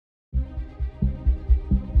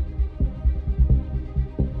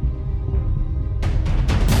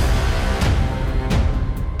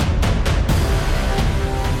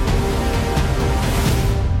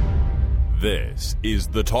is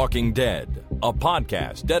The Talking Dead, a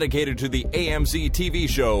podcast dedicated to the AMC TV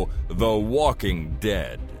show The Walking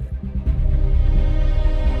Dead.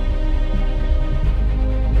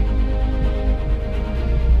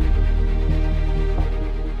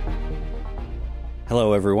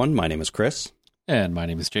 Hello, everyone. My name is Chris. And my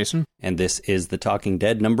name is Jason. And this is The Talking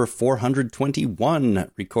Dead number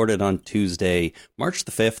 421, recorded on Tuesday, March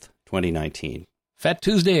the 5th, 2019. Fat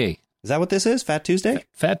Tuesday. Is that what this is? Fat Tuesday?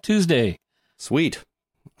 Fat Tuesday. Sweet.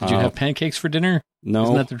 Did you have pancakes for dinner? No.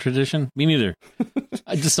 Isn't that the tradition? Me neither.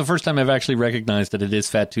 This is the first time I've actually recognized that it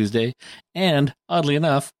is Fat Tuesday. And, oddly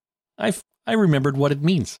enough, I remembered what it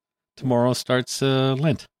means. Tomorrow starts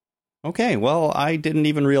Lent. Okay, well, I didn't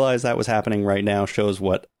even realize that was happening right now. Shows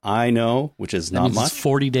what I know, which is not much. It's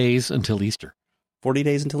 40 days until Easter. 40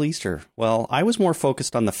 days until Easter. Well, I was more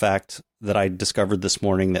focused on the fact that I discovered this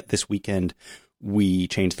morning that this weekend we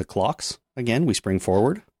changed the clocks again. We spring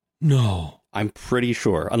forward. No. I'm pretty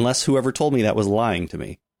sure, unless whoever told me that was lying to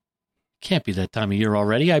me. Can't be that time of year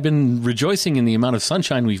already. I've been rejoicing in the amount of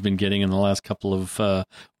sunshine we've been getting in the last couple of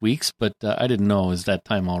weeks, but I didn't know it was that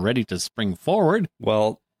time already to spring forward.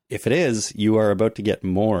 Well, if it is, you are about to get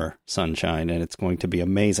more sunshine, and it's going to be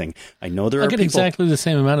amazing. I know there are people... I get exactly the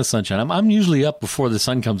same amount of sunshine. I'm usually up before the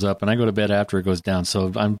sun comes up, and I go to bed after it goes down,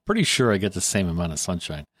 so I'm pretty sure I get the same amount of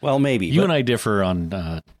sunshine. Well, maybe. You and I differ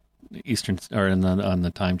on Eastern or on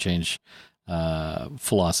the time change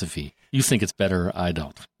philosophy. You think it's better, I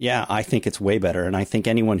don't. Yeah, I think it's way better, and I think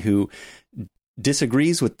anyone who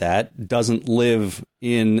disagrees with that doesn't live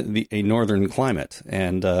in a northern climate.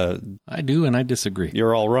 And I do, and I disagree.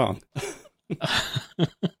 You're all wrong.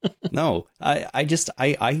 No,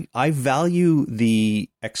 I value the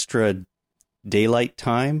extra daylight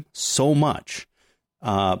time so much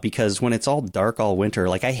because when it's all dark all winter,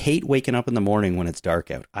 like I hate waking up in the morning when it's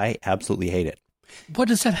dark out. I absolutely hate it. What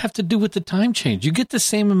does that have to do with the time change? You get the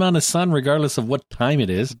same amount of sun regardless of what time it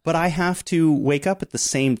is. But I have to wake up at the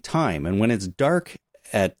same time. And when it's dark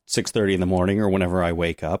at 6:30 in the morning or whenever I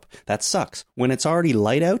wake up, that sucks. When it's already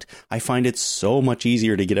light out, I find it so much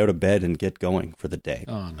easier to get out of bed and get going for the day.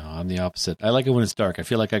 Oh, no, I'm the opposite. I like it when it's dark. I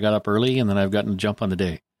feel like I got up early and then I've gotten to jump on the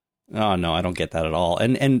day. Oh, no, I don't get that at all.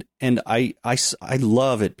 And I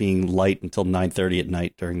love it being light until 9:30 at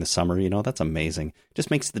night during the summer. You know, that's amazing. It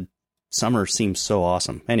just makes the summer seems so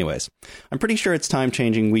awesome. Anyways, I'm pretty sure it's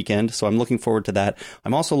time-changing weekend, so I'm looking forward to that.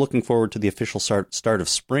 I'm also looking forward to the official start of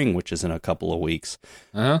spring, which is in a couple of weeks.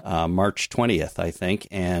 March 20th, I think,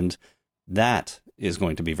 and that is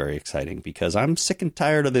going to be very exciting because I'm sick and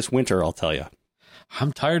tired of this winter, I'll tell you.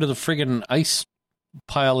 I'm tired of the friggin' ice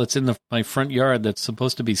pile that's in my front yard that's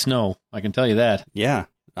supposed to be snow. I can tell you that. Yeah,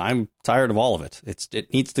 I'm tired of all of it.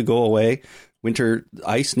 It needs to go away. Winter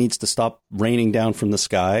ice needs to stop raining down from the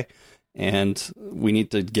sky. And we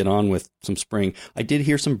need to get on with some spring. I did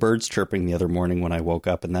hear some birds chirping the other morning when I woke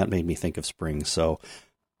up, and that made me think of spring. So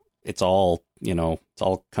it's all, it's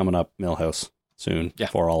all coming up Millhouse soon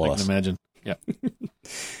for all of us. I can imagine. Yeah.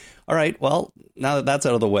 All right. Well, now that that's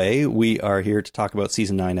out of the way, we are here to talk about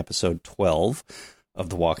Season 9, Episode 12 of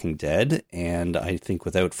The Walking Dead. And I think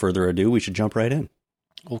without further ado, we should jump right in.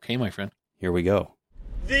 Okay, my friend. Here we go.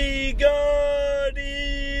 The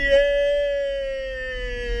Guardian!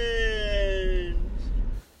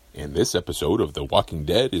 And this episode of The Walking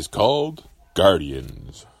Dead is called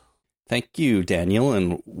Guardians. Thank you, Daniel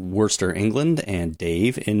in Worcester, England, and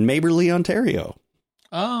Dave in Maberley, Ontario.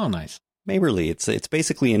 Oh, nice. Maberley, it's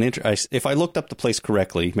basically if I looked up the place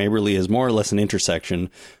correctly, Maberley is more or less an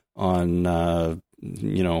intersection on,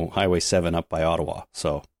 Highway 7 up by Ottawa.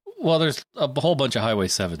 So, well, there's a whole bunch of Highway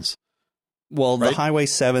 7s. Well, right? The Highway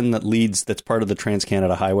 7 that's part of the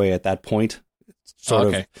Trans-Canada Highway at that point,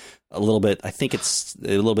 sort of a little bit, I think it's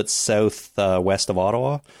a little bit west of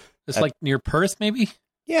Ottawa. It's like near Perth, maybe?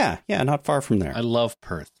 Yeah, not far from there. I love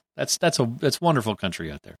Perth. That's wonderful country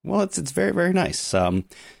out there. Well, it's very, very nice.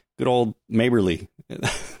 Good old Maberley,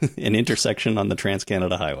 an intersection on the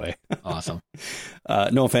Trans-Canada Highway. Awesome.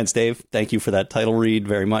 No offense, Dave. Thank you for that title read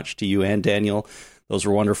very much to you and Daniel. Those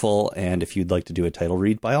were wonderful. And if you'd like to do a title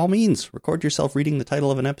read, by all means, record yourself reading the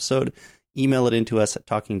title of an episode. Email it into us at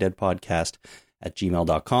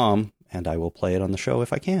talkingdeadpodcast@gmail.com, and I will play it on the show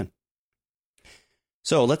if I can.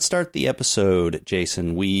 So let's start the episode,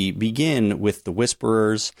 Jason. We begin with the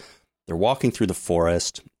Whisperers. They're walking through the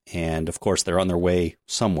forest, and of course they're on their way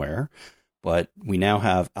somewhere. But we now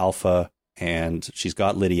have Alpha, and she's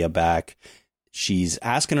got Lydia back. She's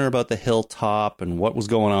asking her about the hilltop and what was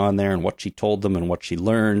going on there and what she told them and what she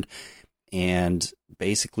learned. And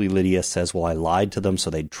basically Lydia says, well, I lied to them so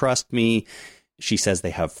they'd trust me. She says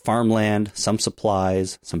they have farmland, some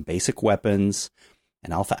supplies, some basic weapons.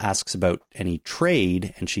 And Alpha asks about any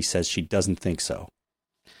trade, and she says she doesn't think so.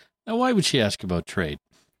 Now, why would she ask about trade?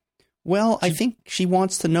 Well, I think she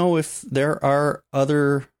wants to know if there are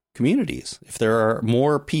other communities, if there are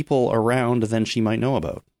more people around than she might know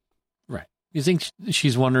about. Right. You think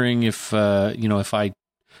she's wondering if, if I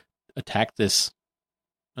attack this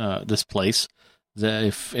place,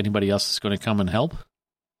 if anybody else is going to come and help?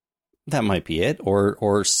 That might be it,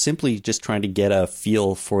 or simply just trying to get a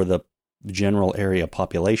feel for the general area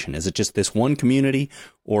population. Is it just this one community,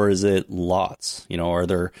 or is it lots?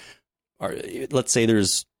 Let's say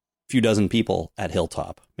there's a few dozen people at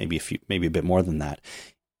Hilltop, maybe a bit more than that.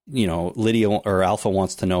 Lydia or Alpha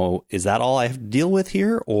wants to know, is that all I have to deal with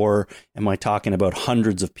here, or am I talking about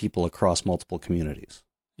hundreds of people across multiple communities?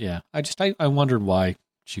 Yeah, I wondered why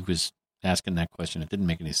she was asking that question. It didn't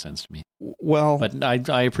make any sense to me. Well, but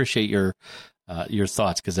I appreciate your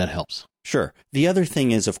thoughts, because that helps. Sure. The other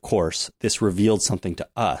thing is, of course, this revealed something to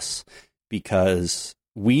us, because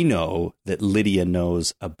we know that Lydia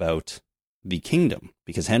knows about the kingdom,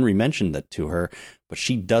 because Henry mentioned that to her, but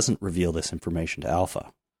she doesn't reveal this information to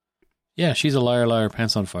Alpha. Yeah, she's a liar,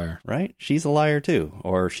 pants on fire. Right? She's a liar too,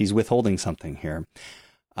 or she's withholding something here.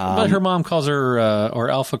 But her mom calls her,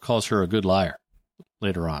 or Alpha calls her, a good liar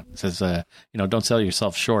later on. It says, don't sell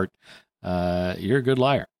yourself short. You're a good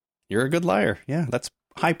liar. You're a good liar. Yeah, that's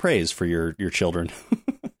high praise for your children.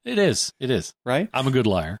 It is. Right? I'm a good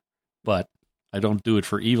liar, but I don't do it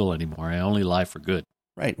for evil anymore. I only lie for good.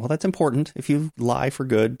 Right. Well, that's important. If you lie for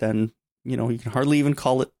good, then, you can hardly even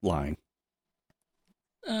call it lying.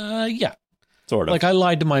 Yeah. Sort of. Like, I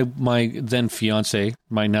lied to my then fiance,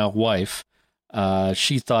 my now wife.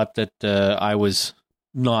 She thought that I was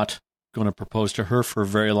not going to propose to her for a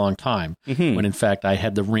very long time, when in fact I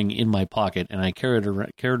had the ring in my pocket and I carried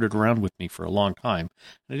it around with me for a long time.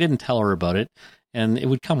 And I didn't tell her about it, and it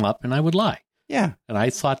would come up and I would lie. Yeah. And I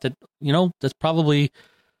thought that, that's probably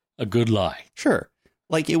a good lie. Sure.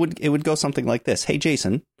 Like it would go something like this. Hey,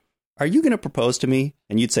 Jason, are you going to propose to me?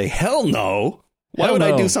 And you'd say, hell no. Why would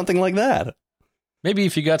I do something like that? Maybe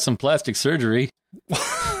if you got some plastic surgery.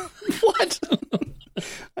 What?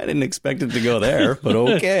 I didn't expect it to go there, but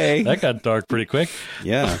okay. That got dark pretty quick.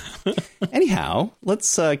 Yeah. Anyhow,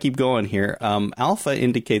 let's keep going here. Alpha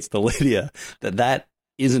indicates to Lydia that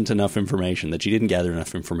isn't enough information, that she didn't gather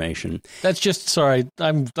enough information. That's just, sorry,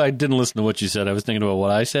 I didn't listen to what you said. I was thinking about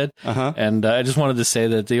what I said. And I just wanted to say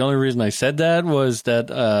that the only reason I said that was that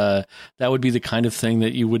that would be the kind of thing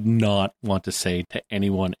that you would not want to say to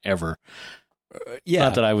anyone ever. Yeah.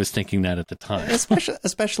 Not that I was thinking that at the time.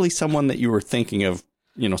 Especially someone that you were thinking of,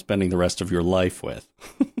 spending the rest of your life with.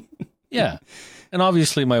 Yeah. And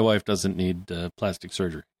obviously my wife doesn't need plastic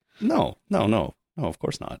surgery. No, of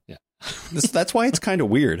course not. Yeah. That's why it's kind of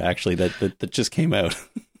weird, actually, that just came out.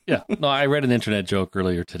 Yeah. No, I read an internet joke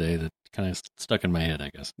earlier today that kind of stuck in my head, I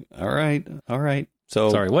guess. All right. So,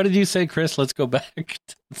 sorry, what did you say, Chris? Let's go back.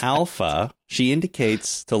 Alpha, she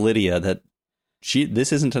indicates to Lydia that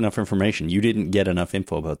this isn't enough information. You didn't get enough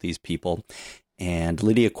info about these people. And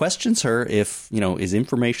Lydia questions her if, is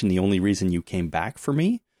information the only reason you came back for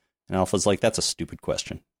me? And Alpha's like, that's a stupid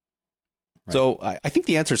question. Right. So I think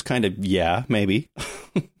the answer is kind of, yeah, maybe.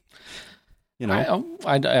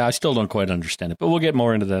 I still don't quite understand it, but we'll get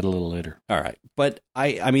more into that a little later. All right. But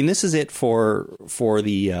I mean, this is it for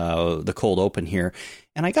the cold open here.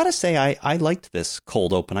 And I got to say, I liked this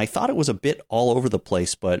cold open. I thought it was a bit all over the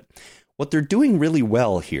place, but what they're doing really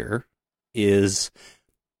well here is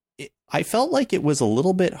I felt like it was a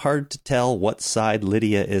little bit hard to tell what side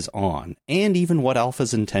Lydia is on, and even what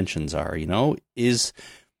Alpha's intentions are, is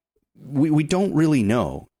we don't really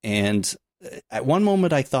know. And at one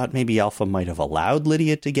moment, I thought maybe Alpha might have allowed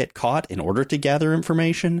Lydia to get caught in order to gather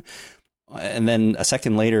information. And then a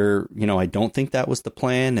second later, I don't think that was the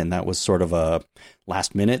plan. And that was sort of a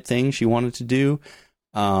last minute thing she wanted to do.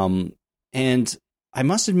 And I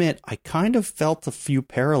must admit, I kind of felt a few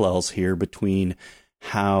parallels here between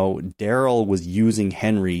how Daryl was using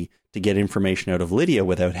Henry to get information out of Lydia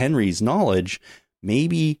without Henry's knowledge.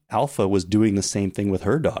 Maybe Alpha was doing the same thing with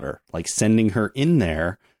her daughter, like sending her in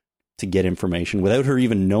there to get information without her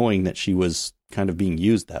even knowing that she was kind of being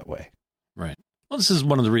used that way. Right. Well, this is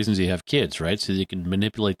one of the reasons you have kids, right? So you can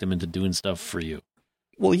manipulate them into doing stuff for you.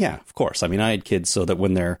 Well, yeah, of course. I mean, I had kids so that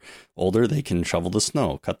when they're older, they can shovel the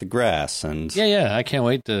snow, cut the grass, and... Yeah, I can't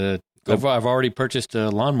wait to... I've already purchased a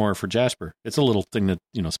lawnmower for Jasper. It's a little thing that,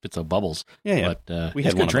 spits out bubbles. Yeah. But we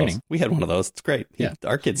had one training. Of those. We had one of those. It's great. Yeah.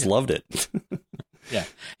 Our kids loved it. Yeah.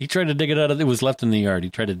 He tried to dig it out of... It was left in the yard. He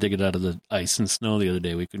tried to dig it out of the ice and snow the other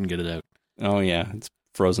day. We couldn't get it out. Oh, yeah. It's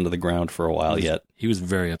frozen to the ground for a while yet. He was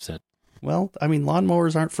very upset. Well, I mean,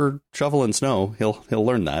 lawnmowers aren't for shoveling snow. He'll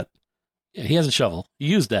learn that. Yeah, he has a shovel. He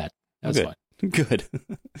used that. That's Good. fine. Good.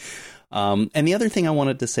 And the other thing I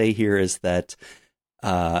wanted to say here is that,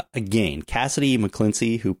 again, Cassidy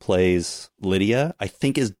McClincy, who plays Lydia, I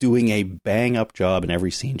think is doing a bang-up job in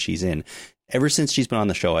every scene she's in. Ever since she's been on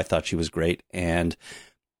the show, I thought she was great. And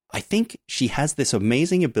I think she has this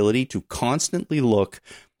amazing ability to constantly look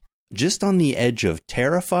just on the edge of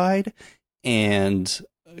terrified and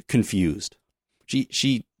confused.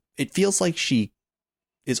 It feels like she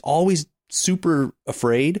is always super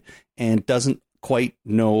afraid and doesn't quite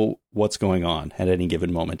know what's going on at any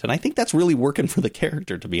given moment. And I think that's really working for the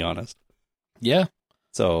character, to be honest. Yeah.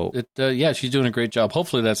 So, she's doing a great job.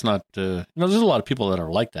 Hopefully that's not, there's a lot of people that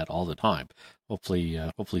are like that all the time. Hopefully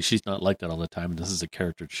she's not like that all the time. And this is a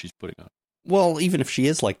character she's putting on. Well, even if she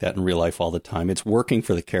is like that in real life all the time, it's working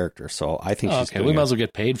for the character. So I think she's okay. We might as well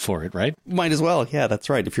get paid for it, right? Might as well. Yeah, that's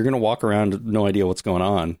right. If you're going to walk around with no idea what's going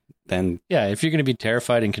on, then... Yeah, if you're going to be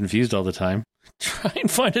terrified and confused all the time, try and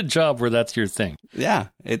find a job where that's your thing. Yeah,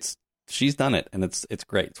 she's done it, and it's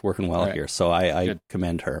great. It's working well here. So I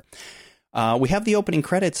commend her. We have the opening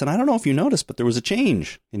credits, and I don't know if you noticed, but there was a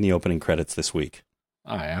change in the opening credits this week.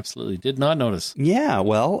 I absolutely did not notice. Yeah,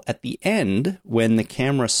 well, at the end, when the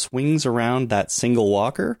camera swings around that single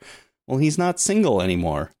walker, well, he's not single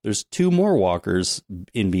anymore. There's two more walkers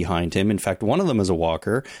in behind him. In fact, one of them is a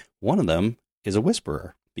walker. One of them is a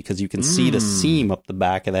whisperer, because you can see the seam up the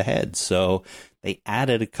back of the head. So they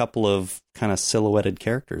added a couple of kind of silhouetted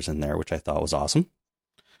characters in there, which I thought was awesome.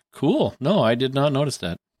 Cool. No, I did not notice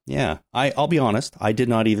that. Yeah, I'll be honest. I did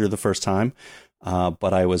not either the first time.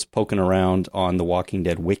 But I was poking around on the Walking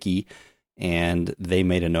Dead wiki, and they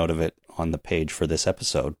made a note of it on the page for this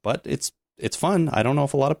episode. But it's fun. I don't know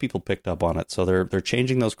if a lot of people picked up on it, so they're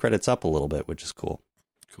changing those credits up a little bit, which is cool.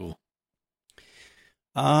 Cool.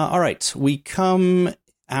 All right, we come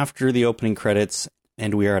after the opening credits,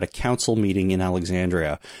 and we are at a council meeting in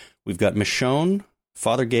Alexandria. We've got Michonne,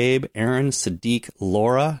 Father Gabe, Aaron, Sadiq,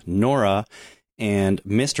 Laura, Nora, and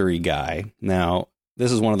Mystery Guy. Now,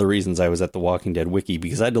 this is one of the reasons I was at the Walking Dead wiki,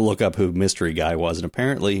 because I had to look up who Mystery Guy was, and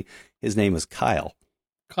apparently his name is Kyle.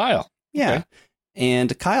 Kyle. Yeah. Okay.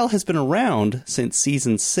 And Kyle has been around since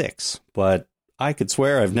season 6, but I could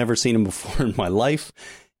swear I've never seen him before in my life.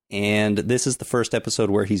 And this is the first episode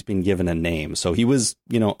where he's been given a name. So he was,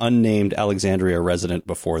 unnamed Alexandria resident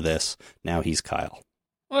before this. Now he's Kyle.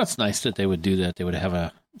 Well, that's nice that they would do that. They would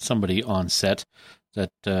have somebody on set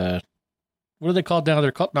that, what are they called now?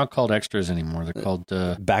 They're not called extras anymore. They're called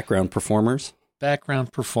background performers.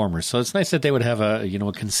 Background performers. So it's nice that they would have a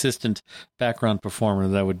consistent background performer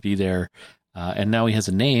that would be there. And now he has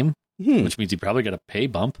a name, which means he probably got a pay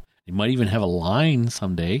bump. He might even have a line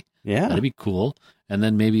someday. Yeah, that'd be cool. And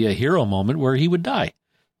then maybe a hero moment where he would die.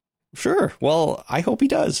 Sure. Well, I hope he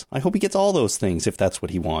does. I hope he gets all those things if that's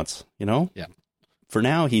what he wants. Yeah. For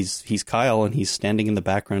now, he's Kyle, and he's standing in the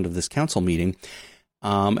background of this council meeting.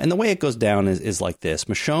 And the way it goes down is like this.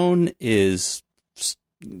 Michonne is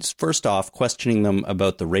first off questioning them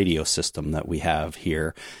about the radio system that we have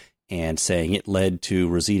here, and saying it led to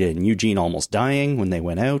Rosita and Eugene almost dying when they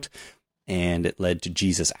went out, and it led to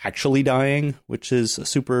Jesus actually dying, which is a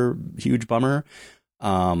super huge bummer.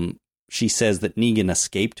 She says that Negan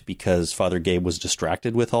escaped because Father Gabe was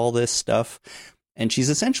distracted with all this stuff. And she's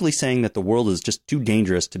essentially saying that the world is just too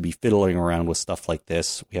dangerous to be fiddling around with stuff like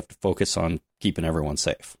this. We have to focus on keeping everyone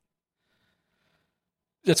safe.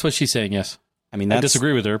 That's what she's saying, yes. I mean, I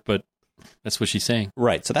disagree with her, but that's what she's saying.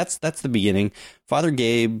 Right. So that's the beginning. Father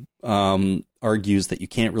Gabe argues that you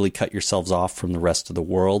can't really cut yourselves off from the rest of the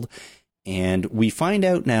world. And we find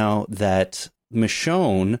out now that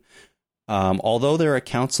Michonne, although they're a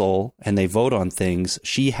council and they vote on things,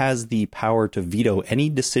 she has the power to veto any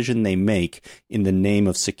decision they make in the name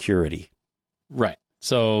of security. Right.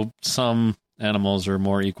 So some animals are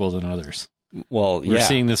more equal than others. Well, We're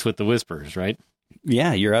seeing this with the Whisperers, right?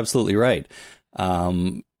 Yeah, you're absolutely right.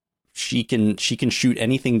 She can shoot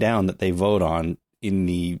anything down that they vote on in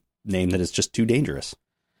the name that is just too dangerous.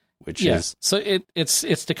 Which is so it's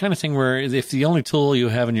the kind of thing where if the only tool you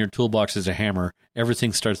have in your toolbox is a hammer,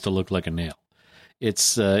 everything starts to look like a nail.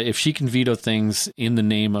 It's if she can veto things in the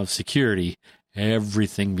name of security,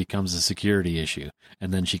 everything becomes a security issue,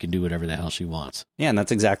 and then she can do whatever the hell she wants. Yeah, and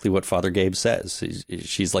that's exactly what Father Gabe says.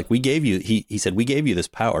 She's like, we gave you, he said, we gave you this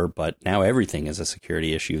power, but now everything is a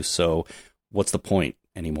security issue. So what's the point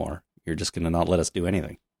anymore? You're just going to not let us do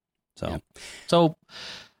anything. So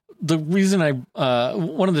the reason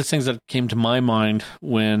one of the things that came to my mind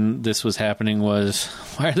when this was happening was,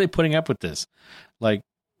 why are they putting up with this? Like,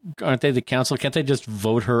 aren't they the council? Can't they just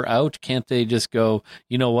vote her out? Can't they just go,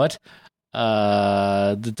 you know what?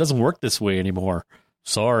 it doesn't work this way anymore.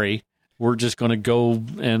 Sorry. We're just going to go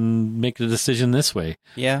and make the decision this way.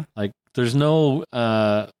 Yeah. Like there's no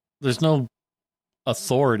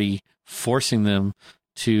authority forcing them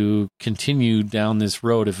to continue down this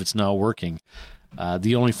road if it's not working.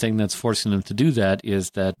 The only thing that's forcing them to do that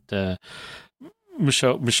is that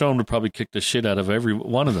Michonne would probably kick the shit out of every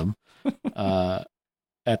one of them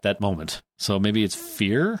at that moment. So maybe it's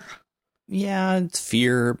fear. Yeah, it's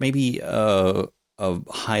fear. Maybe a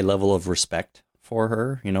high level of respect for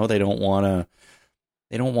her. You know, they don't want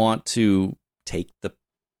to take the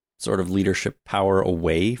sort of leadership power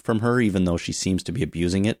away from her, even though she seems to be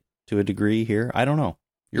abusing it to a degree here. I don't know.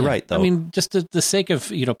 You're right, though. I mean, just the sake of,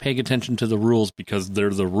 paying attention to the rules because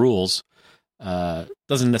they're the rules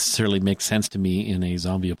doesn't necessarily make sense to me in a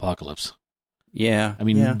zombie apocalypse. Yeah. I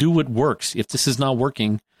mean, do what works. If this is not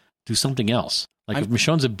working, do something else. Like if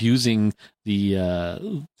Michonne's abusing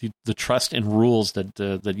the trust and rules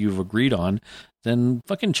that you've agreed on, then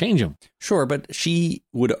fucking change them. Sure, but she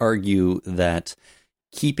would argue that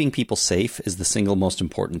keeping people safe is the single most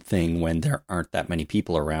important thing when there aren't that many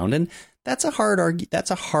people around, and that's a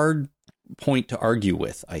hard point to argue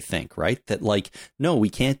with, I think, right? That no, we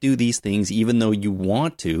can't do these things even though you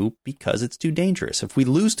want to because it's too dangerous. If we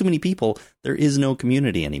lose too many people, there is no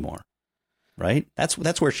community anymore, right?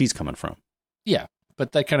 That's where she's coming from. Yeah,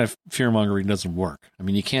 but that kind of fear-mongering doesn't work. I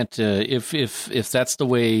mean, you can't, if that's the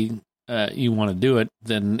way you want to do it,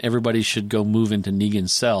 then everybody should go move into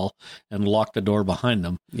Negan's cell and lock the door behind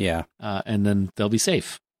them. Yeah. And then they'll be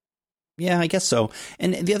safe. Yeah, I guess so.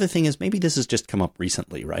 And the other thing is maybe this has just come up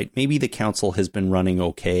recently, right? Maybe the council has been running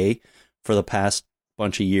okay for the past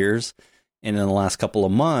bunch of years. And in the last couple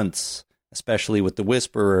of months, especially with the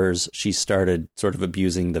Whisperers, she started sort of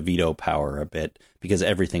abusing the veto power a bit because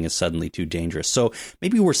everything is suddenly too dangerous. So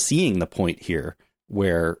maybe we're seeing the point here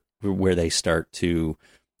where they start to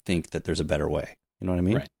think that there's a better way. You know what I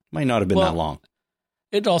mean? Right. Might not have been that long.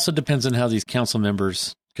 It also depends on how these council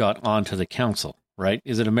members got onto the council. Right?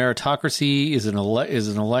 Is it a meritocracy? Is it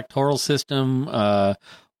an electoral system?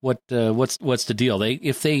 What's the deal?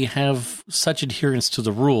 If they have such adherence to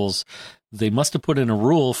the rules, they must have put in a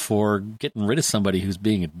rule for getting rid of somebody who's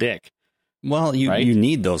being a dick. Well, you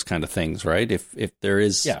need those kind of things, right? If there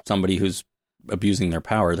is somebody who's abusing their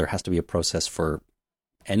power, there has to be a process for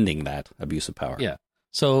ending that abuse of power. Yeah.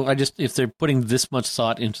 So if they're putting this much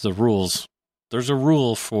thought into the rules, there's a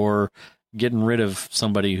rule for getting rid of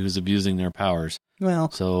somebody who's abusing their powers.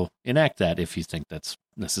 Well, so enact that if you think that's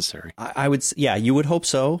necessary. I would, you would hope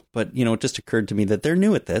so. But, it just occurred to me that they're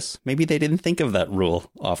new at this. Maybe they didn't think of that rule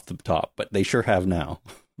off the top, but they sure have now.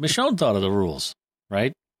 Michonne thought of the rules,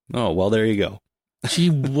 right? Oh, well, there you go. She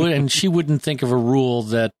wouldn't think of a rule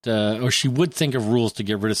that, or she would think of rules to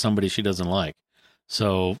get rid of somebody she doesn't like.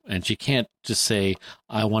 So, and she can't just say,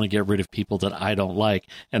 I want to get rid of people that I don't like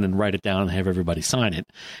and then write it down and have everybody sign it.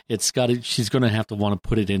 She's going to have to want to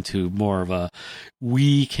put it into more of a,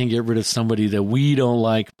 we can get rid of somebody that we don't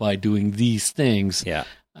like by doing these things. Yeah.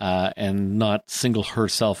 And not single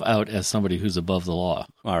herself out as somebody who's above the law.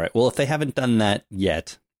 All right. Well, if they haven't done that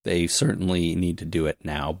yet, they certainly need to do it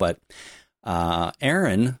now. But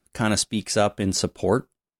Aaron kind of speaks up in support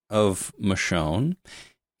of Michonne.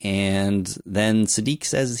 And then Sadiq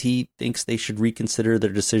says he thinks they should reconsider their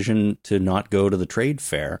decision to not go to the trade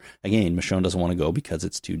fair. Again, Michonne doesn't want to go because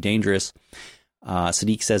it's too dangerous.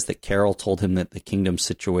 Sadiq says that Carol told him that the kingdom's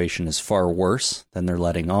situation is far worse than they're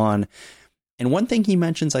letting on. And one thing he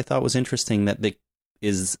mentions I thought was interesting, that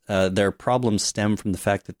their problems stem from the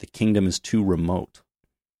fact that the kingdom is too remote,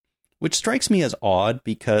 which strikes me as odd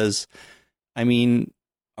because, I mean,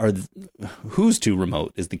 who's too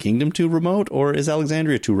remote? Is the kingdom too remote, or is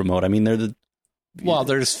Alexandria too remote? I mean,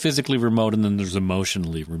 there's physically remote and then there's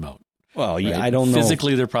emotionally remote. Well, yeah, right? I don't know.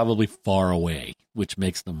 Physically, they're probably far away, which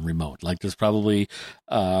makes them remote. Like there's probably,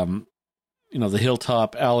 the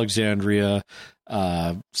hilltop, Alexandria,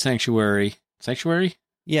 sanctuary.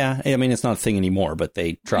 Yeah, I mean, it's not a thing anymore, but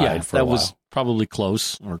they tried for a while. That was probably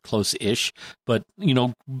close or close-ish. But,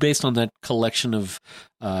 based on that collection of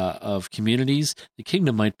communities, the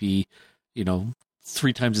kingdom might be,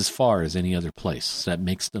 3 times as far as any other place. That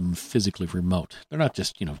makes them physically remote. They're not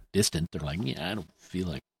just, distant. They're like, I don't feel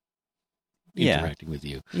like interacting with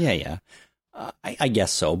you. Yeah. I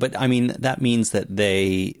guess so. But, I mean, that means that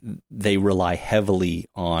they rely heavily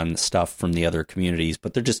on stuff from the other communities,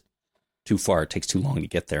 but they're just too far. It takes too long to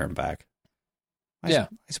get there and back. I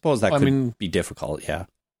suppose that could be difficult, yeah.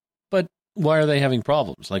 But why are they having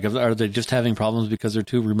problems? Like, are they just having problems because they're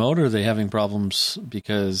too remote, or are they having problems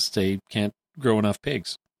because they can't grow enough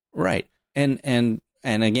pigs? Right. And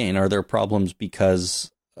again, are there problems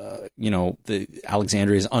because the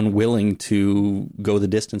Alexandria is unwilling to go the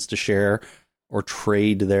distance to share or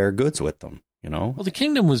trade their goods with them, Well, the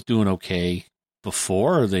kingdom was doing okay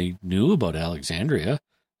before they knew about Alexandria.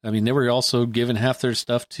 I mean, they were also giving half their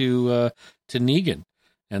stuff to Negan,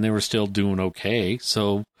 and they were still doing okay.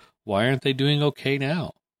 So why aren't they doing okay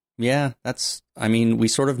now? Yeah, we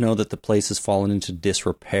sort of know that the place has fallen into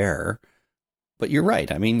disrepair. But you're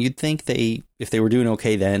right. I mean, you'd think if they were doing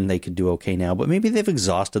okay then, they could do okay now. But maybe they've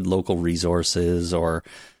exhausted local resources, or,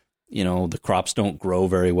 the crops don't grow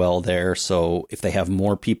very well there. So if they have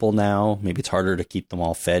more people now, maybe it's harder to keep them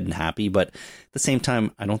all fed and happy. But at the same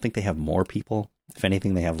time, I don't think they have more people. If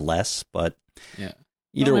anything, they have less. But yeah,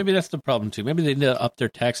 maybe that's the problem too. Maybe they need to up their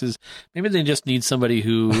taxes. Maybe they just need somebody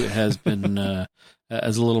who has been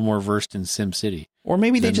as a little more versed in SimCity, or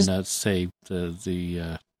maybe they just say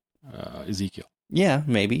the Ezekiel. Yeah,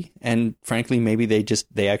 maybe. And frankly, maybe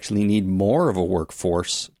they actually need more of a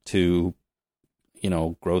workforce to,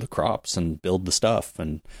 grow the crops and build the stuff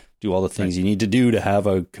and do all the things you need to do to have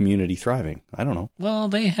a community thriving. I don't know. Well,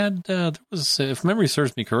 they had, if memory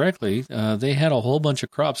serves me correctly, they had a whole bunch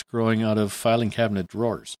of crops growing out of filing cabinet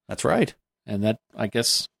drawers. That's right. And that, I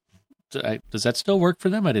guess, does that still work for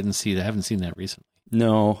them? I haven't seen that recently.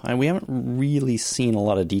 No, we haven't really seen a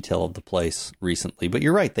lot of detail of the place recently. But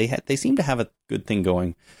you're right; they seem to have a good thing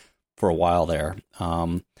going for a while there.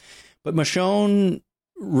 But Michonne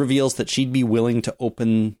reveals that she'd be willing to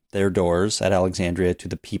open their doors at Alexandria to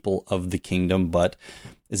the people of the kingdom, but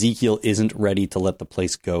Ezekiel isn't ready to let the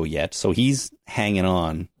place go yet. So he's hanging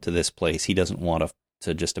on to this place. He doesn't want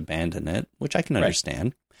to just abandon it, which I can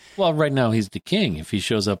understand. Well, right now he's the king. If he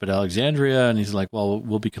shows up at Alexandria and he's like, well,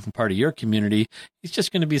 we'll become part of your community, he's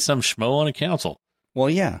just going to be some schmo on a council. Well,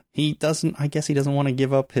 yeah, I guess he doesn't want to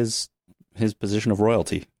give up his position of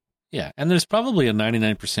royalty. Yeah, and there's probably a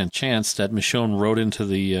 99% chance that Michonne wrote into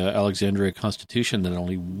the Alexandria Constitution that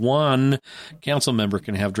only one council member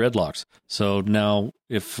can have dreadlocks. So now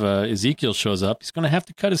if Ezekiel shows up, he's going to have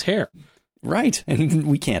to cut his hair. Right, and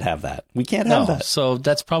we can't have that. We can't have that. So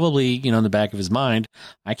that's probably, in the back of his mind,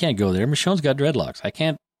 I can't go there. Michonne's got dreadlocks.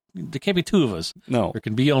 There can't be two of us. No. There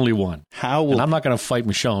can be only one. And I'm not going to fight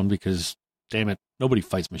Michonne because, damn it, nobody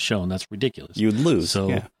fights Michonne. That's ridiculous. You'd lose.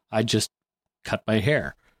 So I just cut my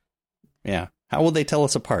hair. Yeah. How will they tell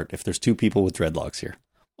us apart if there's two people with dreadlocks here?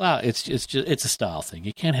 Well, it's a style thing.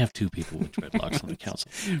 You can't have two people with dreadlocks on the council.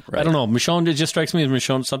 Right. I don't know. Michonne, it just strikes me as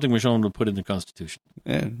something Michonne would put in the Constitution.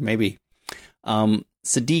 Maybe.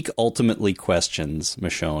 Sadiq ultimately questions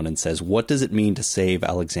Michonne and says, what does it mean to save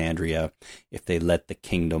Alexandria if they let the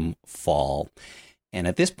kingdom fall? And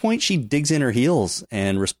at this point, she digs in her heels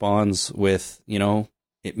and responds with,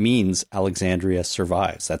 it means Alexandria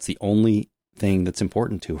survives. That's the only thing that's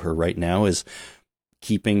important to her right now, is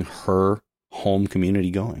keeping her home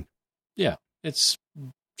community going. Yeah, it's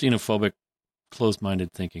xenophobic,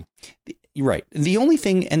 closed-minded thinking. Right. The only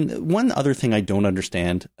thing, and one other thing I don't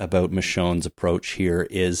understand about Michonne's approach here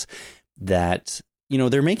is that,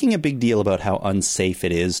 they're making a big deal about how unsafe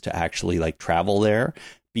it is to actually travel there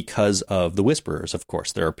because of the Whisperers. Of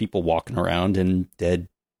course, there are people walking around in dead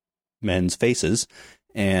men's faces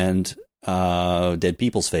and dead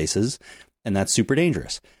people's faces, and that's super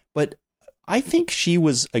dangerous. But I think she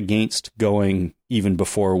was against going even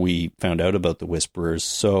before we found out about the Whisperers.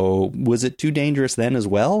 So was it too dangerous then as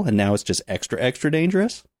well? And now it's just extra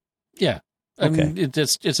dangerous? Yeah. I mean,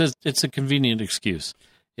 it's a convenient excuse.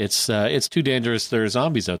 It's too dangerous. There are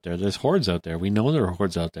zombies out there. There's hordes out there. We know there are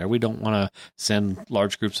hordes out there. We don't want to send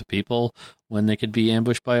large groups of people when they could be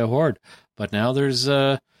ambushed by a horde. But now there's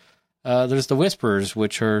the Whisperers,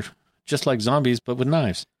 which are just like zombies but with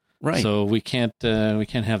knives. Right. So we can't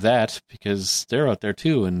have that because they're out there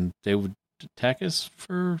too, and they would attack us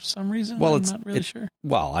for some reason. Well, I'm not really sure.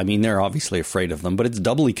 Well, I mean, they're obviously afraid of them, but it's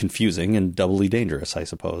doubly confusing and doubly dangerous, I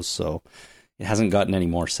suppose. So it hasn't gotten any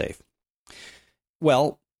more safe.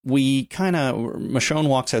 Well, Michonne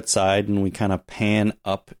walks outside and we kind of pan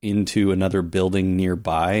up into another building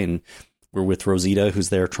nearby, and we're with Rosita, who's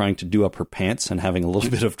there trying to do up her pants and having a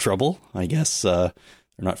little bit of trouble. I guess they're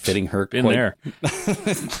not fitting her. Been there.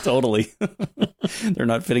 Totally. They're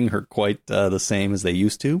not fitting her quite the same as they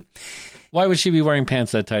used to. Why would she be wearing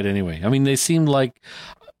pants that tight anyway? I mean, they seem like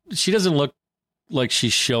she doesn't look like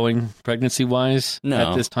she's showing pregnancy-wise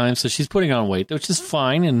at this time, so she's putting on weight, which is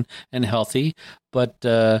fine and healthy, but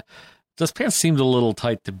those pants seemed a little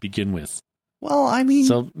tight to begin with. Well, I mean...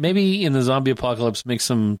 So maybe in the zombie apocalypse, make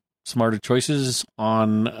some smarter choices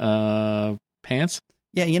on pants?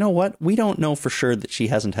 Yeah, you know what? We don't know for sure that she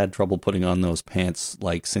hasn't had trouble putting on those pants,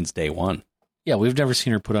 since day one. Yeah, we've never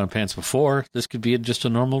seen her put on pants before. This could be just a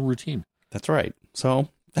normal routine. That's right. So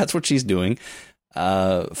that's what she's doing.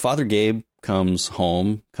 Father Gabe comes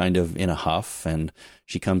home kind of in a huff, and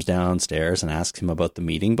she comes downstairs and asks him about the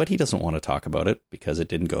meeting, but he doesn't want to talk about it because it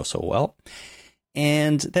didn't go so well.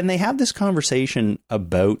 And then they have this conversation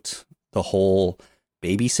about the whole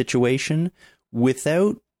baby situation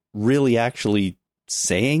without really actually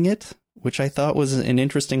saying it, which I thought was an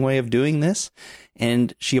interesting way of doing this.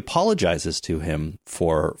 And she apologizes to him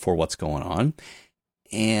for what's going on.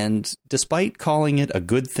 And despite calling it a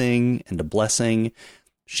good thing and a blessing,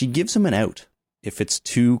 she gives him an out if it's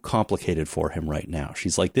too complicated for him right now.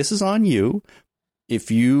 She's like, this is on you.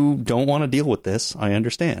 If you don't want to deal with this, I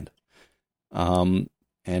understand. And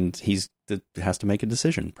has to make a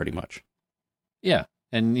decision pretty much. Yeah.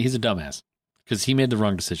 And he's a dumbass because he made the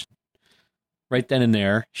wrong decision. Right then and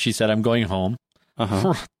there, she said, I'm going home.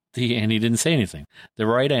 Uh-huh. And he didn't say anything. The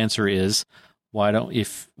right answer is, why don't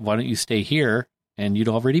you stay here and you'd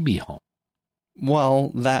already be home?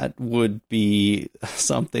 Well, that would be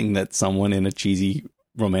something that someone in a cheesy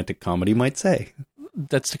romantic comedy might say.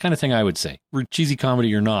 That's the kind of thing I would say. Cheesy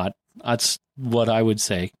comedy or not, that's what I would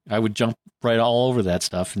say. I would jump right all over that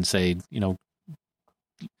stuff and say,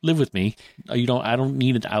 live with me. I don't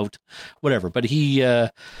need it out, whatever. But I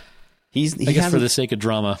guess for the sake of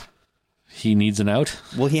drama, he needs an out.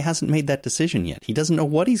 Well, he hasn't made that decision yet. He doesn't know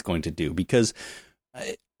what he's going to do because,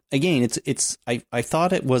 again, I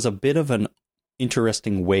thought it was a bit of an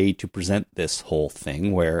interesting way to present this whole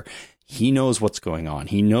thing where he knows what's going on.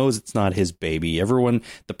 He knows it's not his baby.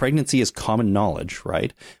 The pregnancy is common knowledge,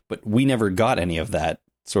 right? But we never got any of that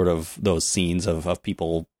sort of those scenes of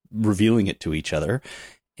people revealing it to each other.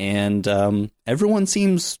 And everyone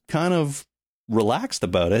seems kind of relaxed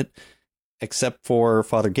about it, except for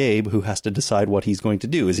Father Gabe, who has to decide what he's going to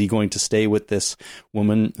do. Is he going to stay with this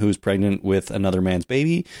woman who's pregnant with another man's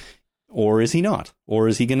baby? Or is he not? Or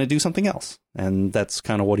is he going to do something else? And that's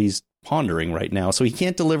kind of what he's pondering right now. So he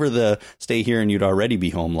can't deliver the stay here and you'd already be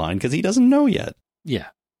home line because he doesn't know yet. Yeah,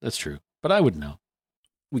 that's true. But I would know.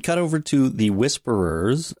 We cut over to the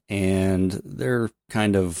Whisperers, and they're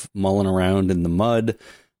kind of mulling around in the mud.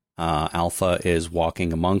 Alpha is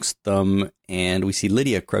walking amongst them, and we see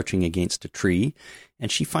Lydia crouching against a tree,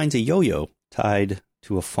 and she finds a yo-yo tied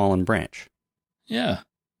to a fallen branch. Yeah.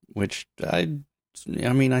 Which I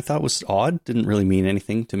thought was odd. Didn't really mean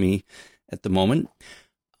anything to me at the moment.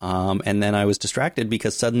 And then I was distracted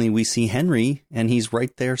because suddenly we see Henry, and he's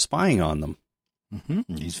right there spying on them.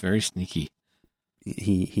 Mm-hmm. He's very sneaky.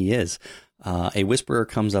 He is. A Whisperer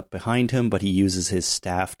comes up behind him, but he uses his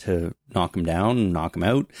staff to knock him down and knock him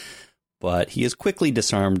out. But he is quickly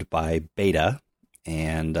disarmed by Beta,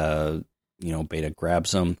 and, Beta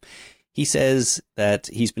grabs him. He says that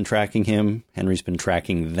he's been tracking him. Henry's been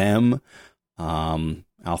tracking them.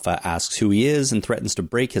 Alpha asks who he is and threatens to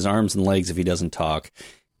break his arms and legs if he doesn't talk.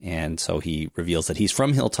 And so he reveals that he's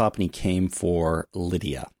from Hilltop and he came for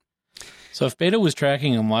Lydia. So if Beta was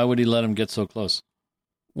tracking him, why would he let him get so close?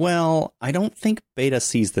 Well, I don't think Beta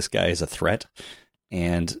sees this guy as a threat.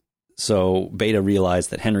 And so Beta realized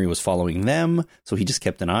that Henry was following them, so he just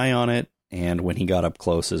kept an eye on it. And when he got up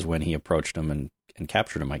close is when he approached him and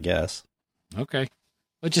captured him, I guess. Okay.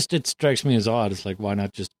 It strikes me as odd. It's like, why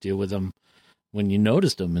not just deal with him when you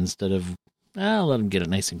noticed him instead of, let him get it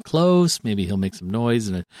nice and close. Maybe he'll make some noise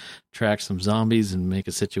and attract some zombies and make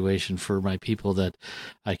a situation for my people that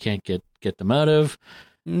I can't get them out of.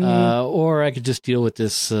 Or I could just deal with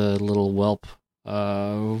this little whelp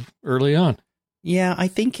early on. Yeah, I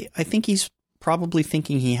think he's probably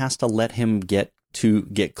thinking he has to let him get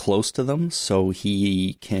close to them so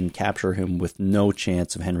he can capture him with no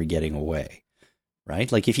chance of Henry getting away.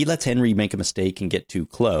 Right? Like if he lets Henry make a mistake and get too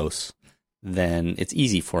close, then it's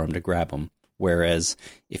easy for him to grab him. Whereas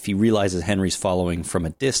if he realizes Henry's following from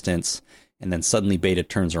a distance and then suddenly Beta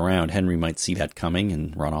turns around, Henry might see that coming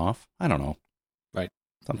and run off. I don't know. Right.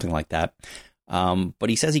 Something like that. But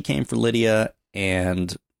he says he came for Lydia,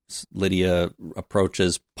 and Lydia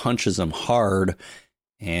approaches, punches him hard,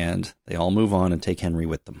 and they all move on and take Henry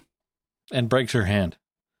with them. And breaks her hand.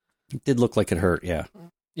 It did look like it hurt, yeah.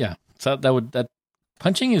 Yeah. So that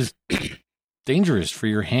punching is dangerous for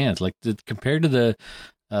your hand. Like compared to the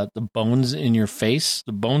bones in your face,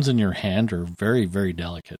 the bones in your hand are very, very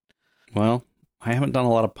delicate. Well, I haven't done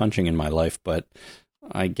a lot of punching in my life, but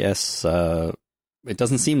I guess it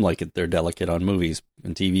doesn't seem like they're delicate on movies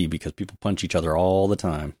and TV because people punch each other all the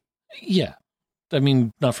time. Yeah. I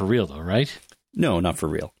mean, not for real, though, right? No, not for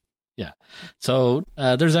real. Yeah. So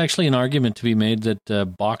there's actually an argument to be made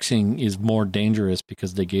that boxing is more dangerous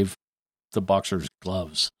because they gave the boxers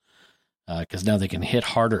gloves. Because now they can hit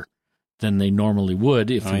harder than they normally would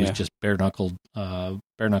if it was just bare knuckle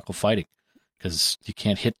fighting. because you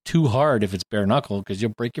can't hit too hard if it's bare knuckle because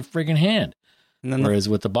you'll break your friggin' hand. And then Whereas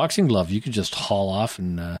with the boxing glove, you could just haul off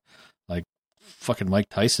and like fucking Mike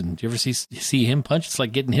Tyson. Do you ever see him punch? It's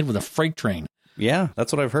like getting hit with a freight train. yeah,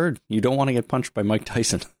 that's what I've heard. You don't want to get punched by Mike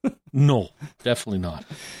Tyson. No, definitely not.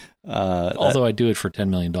 Although I do it for $10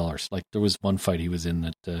 million. Like there was one fight he was in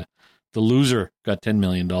that the loser got $10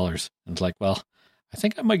 million. And it's like, well, I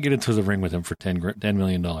think I might get into the ring with him for $10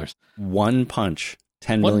 million. One punch,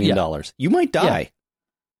 $10 million. Yeah. You might die.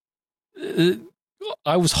 Yeah.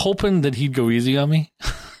 I was hoping that he'd go easy on me.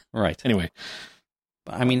 Right. Anyway.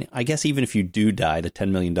 I mean, I guess even if you do die, the $10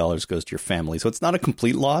 million goes to your family. So it's not a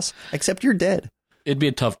complete loss, except you're dead. It'd be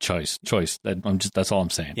a tough choice. That's all I'm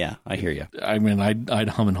saying. Yeah, I hear you. I mean, I'd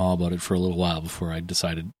hum and haw about it for a little while before I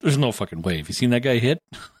decided there's no fucking way. Have you seen that guy hit?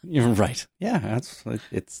 You're right. Yeah,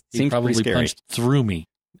 it seems probably pretty scary. Punched through me.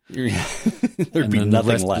 There'd be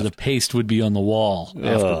nothing left. The paste would be on the wall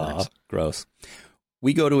afterwards. Gross.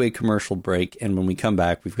 We go to a commercial break, and when we come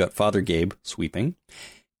back, we've got Father Gabe sweeping,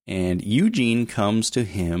 and Eugene comes to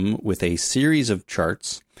him with a series of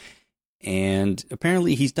charts, and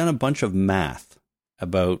apparently he's done a bunch of math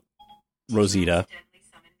about Rosita.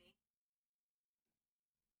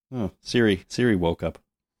 Oh, Siri woke up.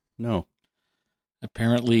 No.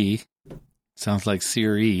 Apparently, sounds like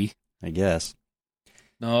Siri. I guess.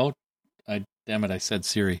 No, damn it, I said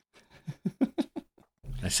Siri.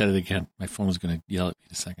 I said it again. My phone was going to yell at me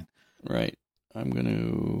in a second. Right. I'm going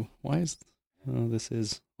to... Why is... Oh, this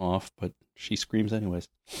is off, but she screams anyways.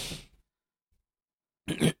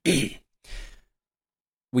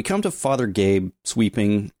 We come to Father Gabe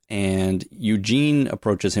sweeping, and Eugene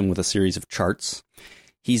approaches him with a series of charts.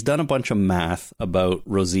 He's done a bunch of math about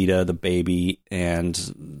Rosita, the baby, and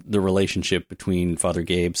the relationship between Father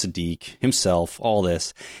Gabe, Sadiq, himself, all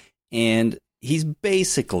this. And he's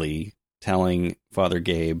basically telling Father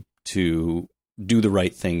Gabe to do the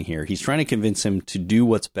right thing here. He's trying to convince him to do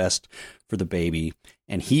what's best for the baby,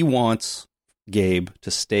 and he wants Gabe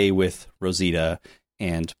to stay with Rosita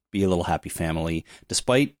and be a little happy family,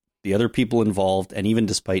 despite the other people involved, and even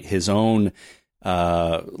despite his own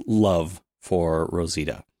love for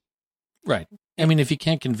Rosita. Right. I mean, if you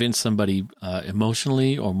can't convince somebody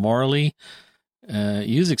emotionally or morally,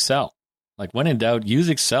 use Excel. Like, when in doubt, use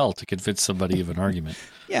Excel to convince somebody of an argument.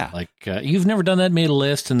 Yeah. Like, you've never done that, made a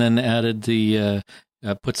list and then added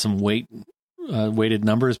put some weighted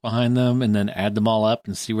numbers behind them and then add them all up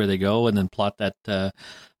and see where they go and then plot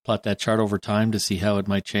that chart over time to see how it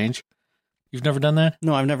might change. You've never done that?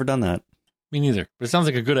 No, I've never done that. Me neither. But it sounds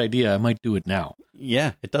like a good idea. I might do it now.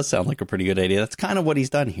 Yeah, it does sound like a pretty good idea. That's kind of what he's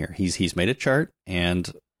done here. He's made a chart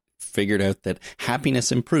and figured out that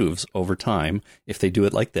happiness improves over time if they do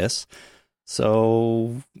it like this.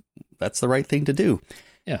 So that's the right thing to do.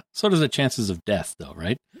 Yeah. So does the chances of death, though,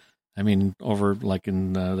 right? I mean, over like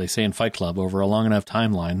they say in Fight Club, over a long enough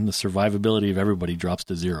timeline, the survivability of everybody drops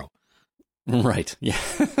to zero. Right. Yeah.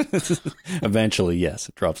 Eventually, yes,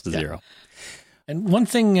 it drops to zero. And one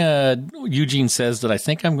thing Eugene says that I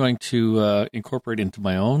think I'm going to incorporate into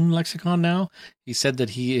my own lexicon now, he said that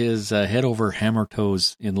he is head over hammer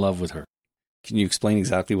toes in love with her. Can you explain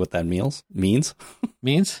exactly what that means? Means?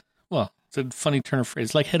 Well, it's a funny turn of phrase.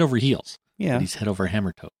 It's like head over heels. Yeah. But he's head over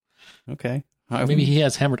hammer toe. Okay. Maybe he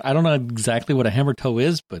has hammer. I don't know exactly what a hammer toe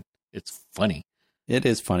is, but it's funny. It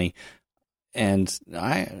is funny. And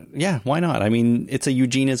why not? I mean, it's a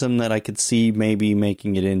Eugenism that I could see maybe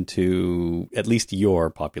making it into at least your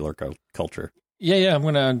popular culture. Yeah.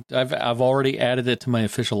 I've already added it to my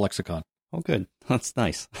official lexicon. Oh, good. That's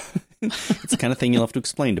nice. It's the kind of thing you'll have to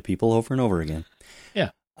explain to people over and over again.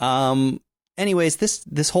 Yeah. Anyways,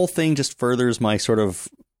 this whole thing just furthers my sort of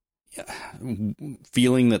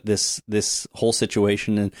feeling that this whole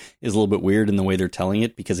situation is a little bit weird in the way they're telling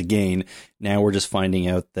it, because again, now we're just finding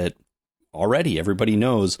out that already everybody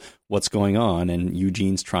knows what's going on and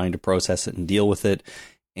Eugene's trying to process it and deal with it.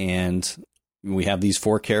 And we have these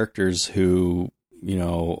four characters who,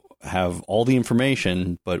 have all the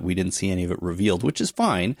information, but we didn't see any of it revealed, which is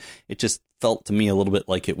fine. It just felt to me a little bit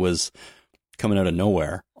like it was coming out of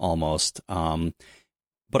nowhere almost.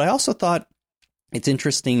 But I also thought it's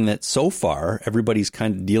interesting that so far everybody's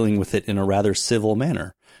kind of dealing with it in a rather civil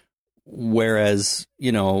manner. Whereas,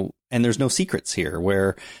 and there's no secrets here,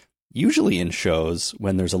 where usually in shows,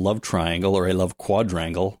 when there's a love triangle or a love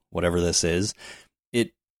quadrangle, whatever this is,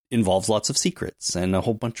 it involves lots of secrets and a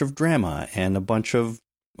whole bunch of drama and a bunch of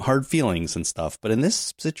hard feelings and stuff. But in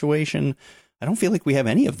this situation, I don't feel like we have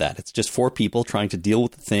any of that. It's just four people trying to deal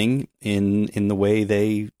with the thing in the way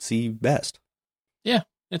they see best. Yeah,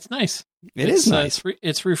 it's nice. It is nice.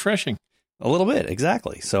 It's refreshing. A little bit,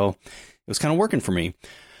 exactly. So it was kind of working for me.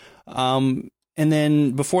 And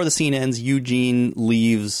then before the scene ends, Eugene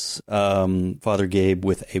leaves Father Gabe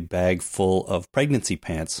with a bag full of pregnancy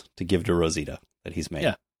pants to give to Rosita that he's made.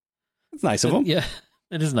 Yeah. It's nice of him. Yeah,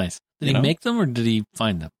 it is nice. Did he make them or did he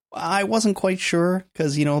find them? I wasn't quite sure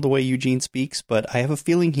because, the way Eugene speaks, but I have a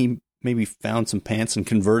feeling he maybe found some pants and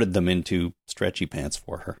converted them into stretchy pants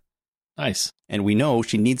for her. Nice. And we know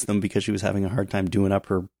she needs them because she was having a hard time doing up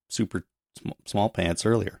her super small pants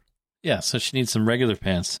earlier. Yeah, so she needs some regular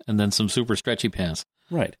pants and then some super stretchy pants.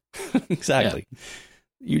 Right. Exactly. Yeah.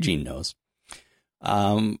 Eugene knows.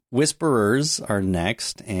 Whisperers are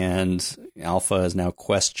next, and Alpha is now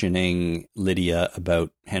questioning Lydia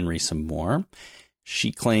about Henry some more.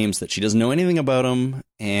 She claims that she doesn't know anything about him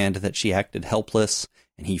and that she acted helpless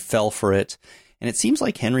and he fell for it. And it seems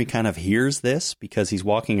like Henry kind of hears this because he's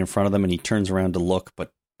walking in front of them and he turns around to look,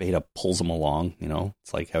 but Beta pulls him along.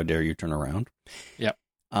 It's like, how dare you turn around? Yep.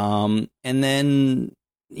 And then,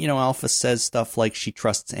 Alpha says stuff like she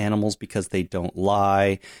trusts animals because they don't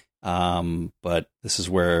lie. But this is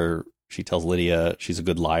where she tells Lydia she's a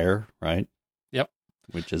good liar, right? Yep.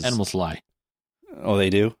 Which is... Animals lie. Oh,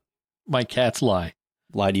 they do? My cats lie.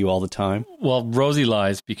 Lie to you all the time? Well, Rosie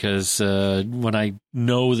lies because when I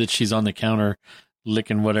know that she's on the counter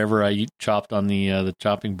licking whatever I chopped on the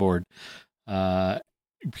chopping board,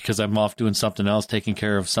 because I'm off doing something else, taking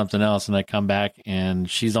care of something else, and I come back and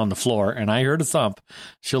she's on the floor and I heard a thump,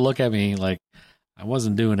 she'll look at me like, I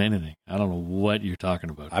wasn't doing anything. I don't know what you're talking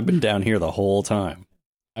about. I've been down here the whole time.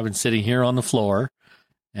 I've been sitting here on the floor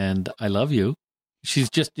and I love you.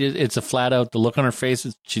 She's just, it's a flat out, the look on her face,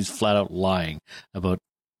 she's flat out lying about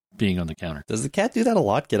being on the counter. Does the cat do that a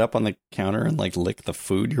lot? Get up on the counter and lick the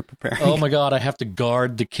food you're preparing? Oh my God, I have to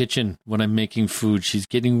guard the kitchen when I'm making food. She's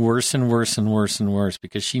getting worse and worse and worse and worse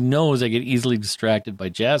because she knows I get easily distracted by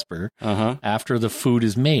Jasper after the food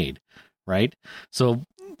is made, right? So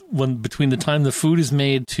between the time the food is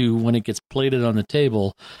made to when it gets plated on the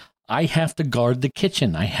table, I have to guard the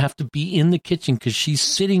kitchen. I have to be in the kitchen because she's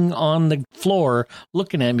sitting on the floor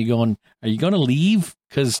looking at me going, are you going to leave?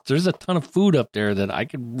 Because there's a ton of food up there that I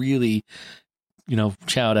could really,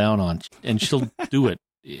 chow down on. And she'll do it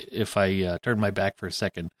if I turn my back for a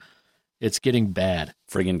second. It's getting bad.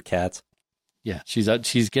 Friggin' cats. Yeah,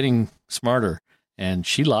 she's getting smarter and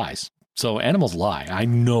she lies. So animals lie. I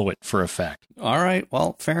know it for a fact. All right.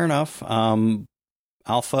 Well, fair enough.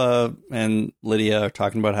 Alpha and Lydia are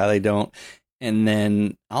talking about how they don't. And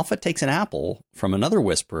then Alpha takes an apple from another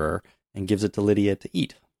whisperer and gives it to Lydia to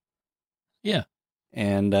eat. Yeah.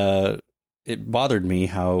 And it bothered me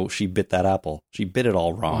how she bit that apple. She bit it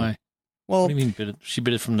all wrong. Why? Well, what do you mean bit it? She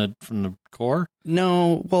bit it from the core?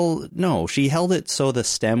 No. Well, no. She held it so the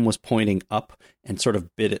stem was pointing up and sort of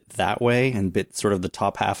bit it that way and bit sort of the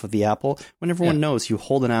top half of the apple. When everyone knows you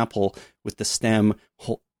hold an apple with the stem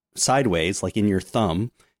sideways, like in your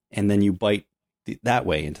thumb, and then you bite that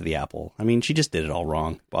way into the apple. I mean, she just did it all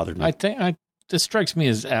wrong. Bothered me. This strikes me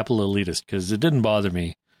as apple elitist because it didn't bother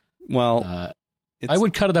me. Well, I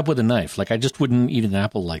would cut it up with a knife. Like I just wouldn't eat an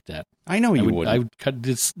apple like that. I know you would. I would cut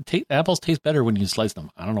this. Apples taste better when you slice them.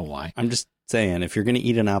 I don't know why. I'm just saying, if you're going to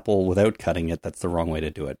eat an apple without cutting it, that's the wrong way to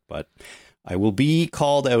do it. But I will be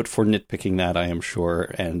called out for nitpicking that, I am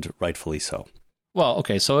sure, and rightfully so. Well,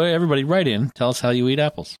 okay, so everybody write in. Tell us how you eat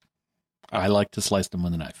apples. I like to slice them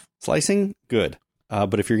with a knife. Slicing, good.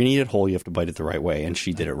 But if you're going to eat it whole, you have to bite it the right way, and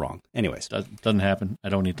she did it wrong. Anyways. Doesn't happen. I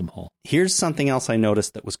don't eat them whole. Here's something else I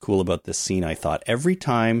noticed that was cool about this scene, I thought. Every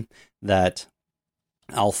time that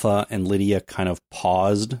Alpha and Lydia kind of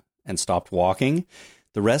paused and stopped walking,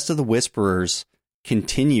 the rest of the Whisperers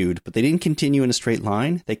continued, but they didn't continue in a straight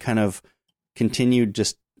line. They kind of continued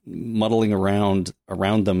just muddling around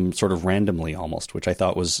them sort of randomly almost, which I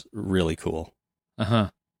thought was really cool.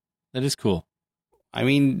 That is cool. I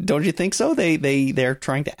mean, don't you think so? They're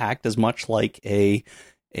trying to act as much like a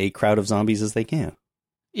crowd of zombies as they can.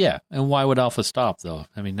 Yeah, and why would Alpha stop though?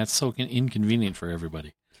 I mean, that's so inconvenient for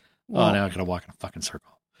everybody. Well, now I gotta walk in a fucking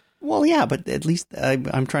circle. Well, yeah, but at least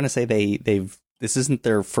I'm trying to say this isn't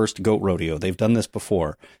their first goat rodeo. They've done this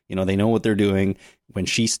before. They know what they're doing. When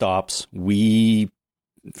she stops, we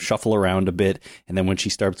shuffle around a bit, and then when she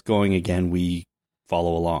starts going again, we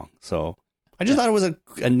follow along. So I just thought it was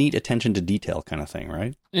a neat attention to detail kind of thing,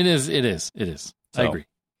 right? It is. So, I agree.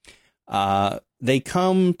 They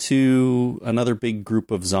come to another big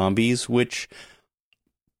group of zombies, which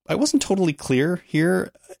I wasn't totally clear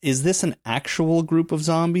here. Is this an actual group of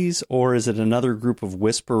zombies, or is it another group of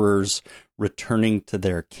whisperers returning to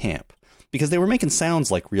their camp? Because they were making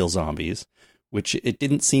sounds like real zombies, which it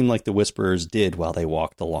didn't seem like the whisperers did while they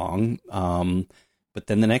walked along. But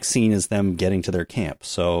then the next scene is them getting to their camp.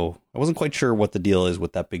 So I wasn't quite sure what the deal is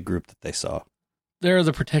with that big group that they saw. They're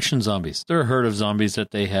the protection zombies. They're a herd of zombies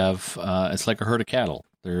that they have. It's like a herd of cattle.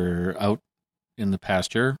 They're out in the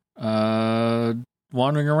pasture,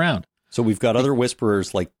 wandering around. So we've got other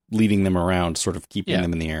whisperers like leading them around, sort of keeping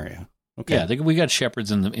them in the area. Okay. Yeah, we got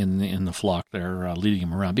shepherds in the flock that are leading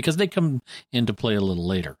them around because they come into play a little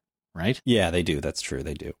later, right? Yeah, they do. That's true.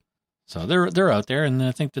 They do. So they're out there, and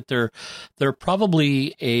I think that they're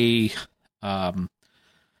probably a.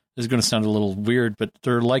 This is going to sound a little weird, but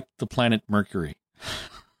they're like the planet Mercury.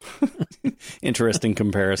 Interesting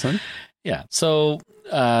comparison. Yeah. So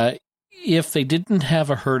if they didn't have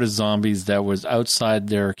a herd of zombies that was outside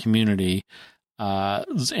their community,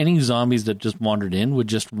 any zombies that just wandered in would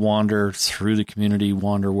just wander through the community,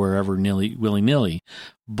 wander wherever willy-nilly.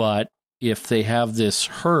 But if they have this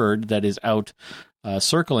herd that is out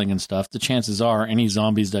circling and stuff, the chances are any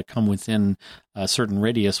zombies that come within a certain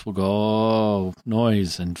radius will go, oh,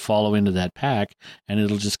 noise, and follow into that pack, and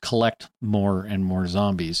it'll just collect more and more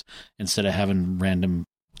zombies instead of having random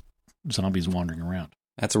zombies wandering around.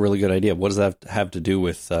 That's a really good idea. What does that have to do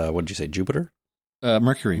with, what did you say, Jupiter?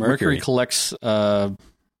 Mercury. Mercury collects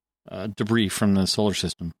debris from the solar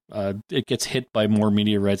system. It gets hit by more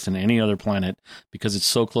meteorites than any other planet because it's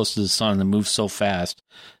so close to the sun and moves so fast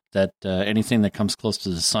that anything that comes close to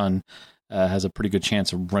the sun has a pretty good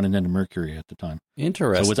chance of running into Mercury at the time.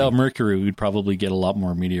 Interesting. So without Mercury, we'd probably get a lot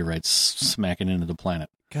more meteorites smacking into the planet.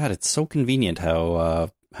 God, it's so convenient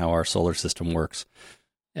how our solar system works.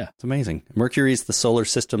 Yeah. It's amazing. Mercury's the solar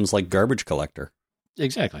system's like garbage collector.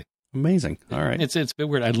 Exactly. Amazing. All right. It's a bit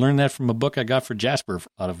weird. I learned that from a book I got for Jasper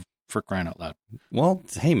for crying out loud. Well,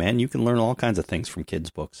 hey man, you can learn all kinds of things from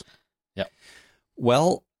kids' books. Yeah.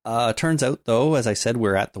 Well, turns out though, as I said,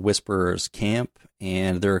 we're at the Whisperers camp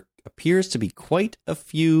and there appears to be quite a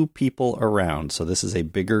few people around. So this is a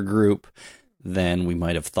bigger group than we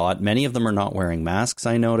might have thought. Many of them are not wearing masks,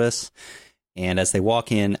 I notice. And as they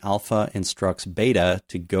walk in, Alpha instructs Beta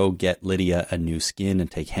to go get Lydia a new skin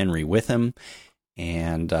and take Henry with him.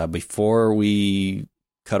 And before we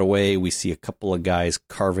cut away, we see a couple of guys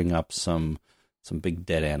carving up some big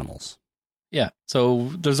dead animals. Yeah.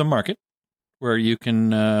 So there's a market where you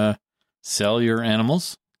can sell your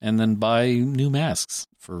animals and then buy new masks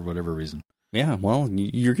for whatever reason. Yeah. Well,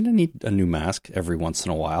 you're going to need a new mask every once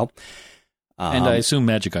in a while. And I assume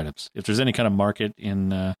magic items. If there's any kind of market in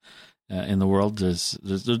the world,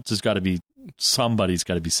 there's got to be somebody's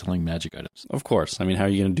got to be selling magic items. Of course. I mean, how are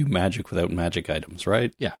you going to do magic without magic items,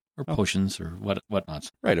 right? Yeah, or potions or whatnot.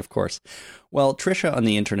 Right, of course. Well, Trisha on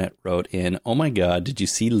the internet wrote in, "Oh my God, did you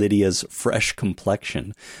see Lydia's fresh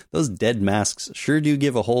complexion? Those dead masks sure do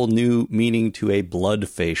give a whole new meaning to a blood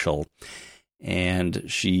facial." And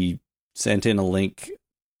she sent in a link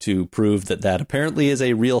to prove that apparently is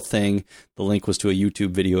a real thing. The link was to a YouTube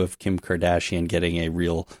video of Kim Kardashian getting a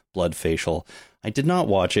real blood facial. I did not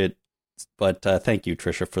watch it, but thank you,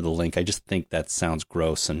 Trisha, for the link. I just think that sounds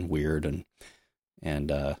gross and weird and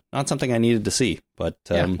not something I needed to see. But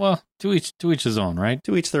yeah, well, to each his own, right?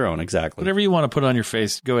 To each their own, exactly. Whatever you want to put on your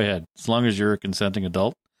face, go ahead. As long as you're a consenting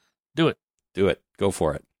adult, do it. Do it. Go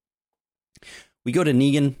for it. We go to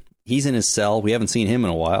Negan. He's in his cell. We haven't seen him in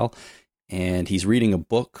a while. And he's reading a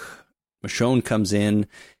book. Michonne comes in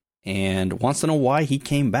and wants to know why he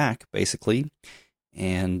came back, basically.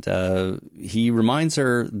 And he reminds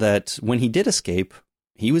her that when he did escape,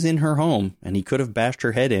 he was in her home and he could have bashed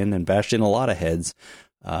her head in and bashed in a lot of heads,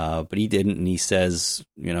 but he didn't. And he says,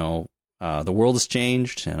 the world has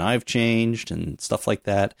changed and I've changed and stuff like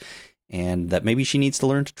that. And that maybe she needs to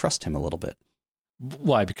learn to trust him a little bit.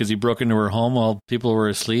 Why? Because he broke into her home while people were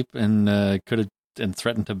asleep and could have and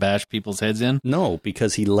threatened to bash people's heads in? No,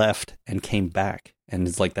 because he left and came back. And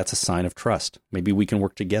it's like, that's a sign of trust. Maybe we can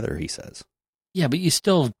work together, he says. Yeah, but you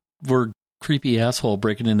still were creepy asshole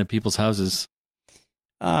breaking into people's houses.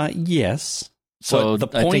 Yes. So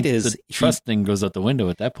but the point is, the trust thing goes out the window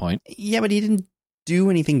at that point. Yeah, but he didn't do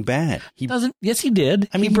anything bad. He doesn't. Yes, he did.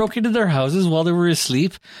 I mean, he broke into their houses while they were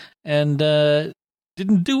asleep and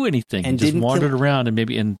didn't do anything. And just wandered around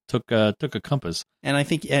and took a compass. And I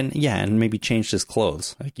think, and maybe changed his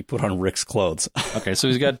clothes. I think he put on Rick's clothes. Okay, so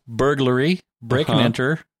he's got burglary, break and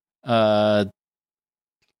enter,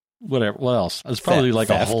 whatever. What else? There's probably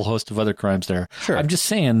theft. A whole host of other crimes there. Sure. I'm just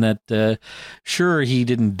saying that, sure, he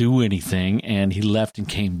didn't do anything and he left and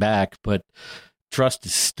came back, but trust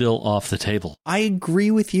is still off the table. I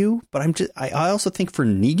agree with you, but I also think for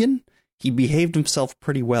Negan, he behaved himself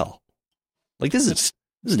pretty well. Like this is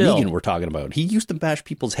Negan we're talking about. He used to bash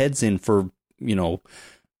people's heads in for,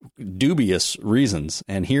 dubious reasons.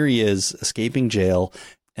 And here he is escaping jail,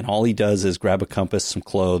 And all he does is grab a compass, some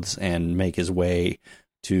clothes, and make his way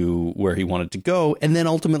to where he wanted to go, and then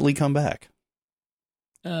ultimately come back.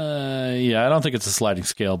 Yeah, I don't think it's a sliding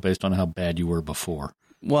scale based on how bad you were before.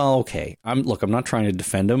 Well, okay. I'm not trying to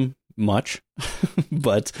defend him much,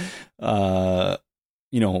 but, I'm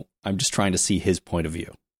just trying to see his point of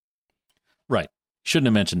view. Right. Shouldn't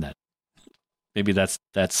have mentioned that. Maybe that's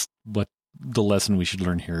what the lesson we should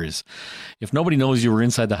learn here is. If nobody knows you were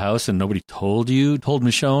inside the house and nobody told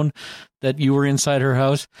Michonne that you were inside her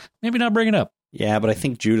house, maybe not bring it up. Yeah, but I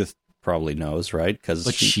think Judith probably knows, right?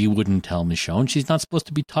 But she wouldn't tell Michonne. She's not supposed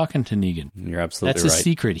to be talking to Negan. You're absolutely right. That's a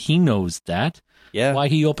secret. He knows that. Yeah. Why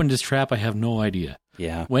he opened his trap, I have no idea.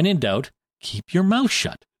 Yeah. When in doubt, keep your mouth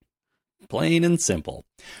shut. Plain and simple.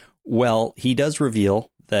 Well, he does reveal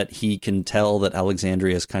that he can tell that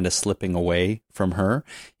Alexandria is kind of slipping away from her,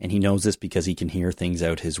 and he knows this because he can hear things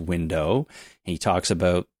out his window. He talks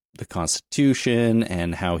about the Constitution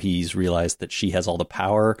and how he's realized that she has all the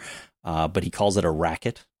power, but he calls it a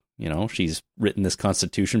racket. She's written this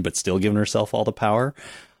Constitution, but still given herself all the power.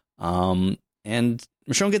 And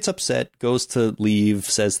Michonne gets upset, goes to leave,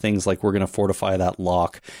 says things like, we're going to fortify that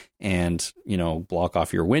lock and, block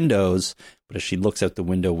off your windows. But as she looks out the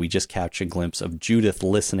window, we just catch a glimpse of Judith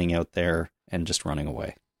listening out there and just running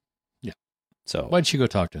away. Yeah. So why'd she go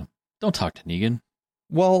talk to him? Don't talk to Negan.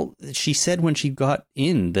 Well, she said when she got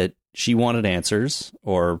in that she wanted answers,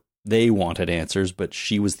 or they wanted answers, but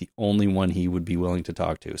she was the only one he would be willing to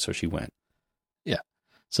talk to. So she went. Yeah.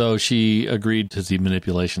 So she agreed to the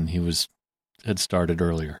manipulation had started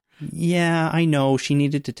earlier. Yeah, I know. She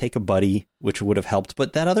needed to take a buddy, which would have helped.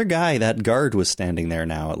 But that other guy, that guard, was standing there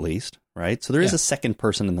now, at least, right? So there is a second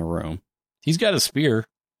person in the room. He's got a spear.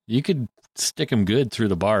 You could stick him good through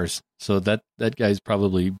the bars. So that guy's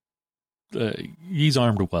probably, he's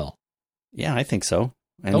armed well. Yeah, I think so.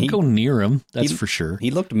 And Don't go near him, that's for sure.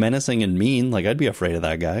 He looked menacing and mean. Like, I'd be afraid of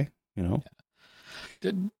that guy, Yeah.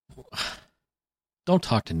 Don't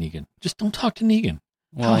talk to Negan. Just don't talk to Negan.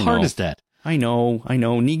 Well, how hard is that? I know.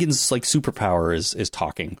 Negan's like superpower is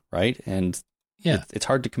talking, right? And it's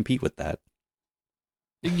hard to compete with that.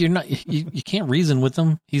 You're not. You can't reason with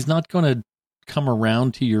him. He's not going to come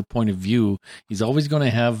around to your point of view. He's always going to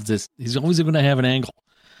have this. He's always going to have an angle.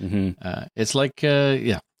 Mm-hmm. It's like,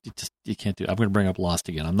 you can't do it. I'm going to bring up Lost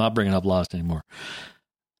again. I'm not bringing up Lost anymore.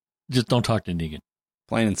 Just don't talk to Negan.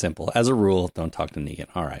 Plain and simple. As a rule, don't talk to Negan.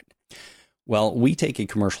 All right. Well, we take a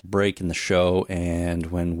commercial break in the show, and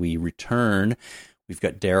when we return, we've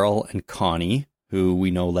got Daryl and Connie, who we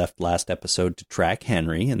know left last episode to track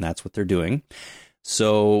Henry, and that's what they're doing.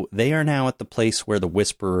 So they are now at the place where the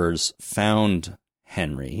Whisperers found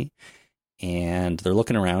Henry, and they're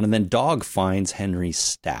looking around, and then Dog finds Henry's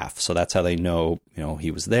staff. So that's how they know, he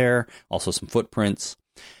was there. Also some footprints.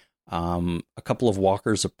 A couple of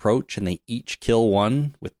walkers approach, and they each kill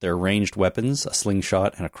one with their ranged weapons, a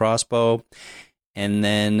slingshot and a crossbow. And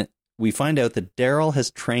then we find out that Daryl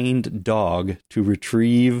has trained Dog to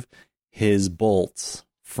retrieve his bolts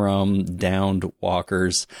from downed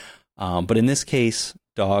walkers. But in this case,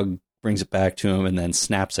 Dog brings it back to him and then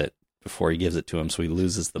snaps it before he gives it to him, so he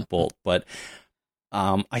loses the bolt. But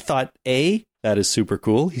I thought, that is super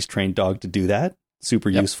cool. He's trained Dog to do that.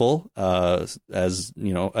 Super useful, as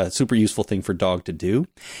a super useful thing for Dog to do.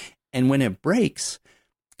 And when it breaks,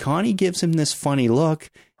 Connie gives him this funny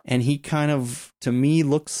look, and he kind of, to me,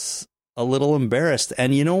 looks a little embarrassed.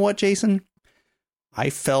 And you know what, Jason?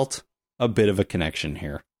 I felt a bit of a connection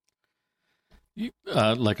here.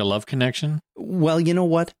 Like a love connection? Well, you know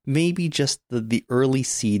what? Maybe just the early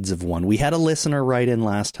seeds of one. We had a listener write in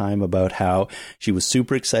last time about how she was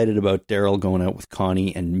super excited about Daryl going out with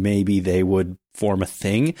Connie, and maybe they would form a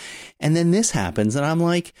thing. And then this happens, and I'm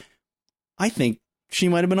like, I think she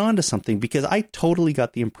might have been onto something, because I totally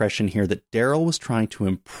got the impression here that Daryl was trying to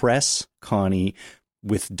impress Connie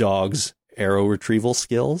with Dog's arrow retrieval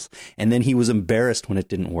skills, and then he was embarrassed when it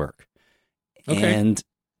didn't work. Okay.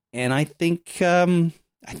 And I think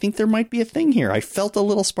there might be a thing here. I felt a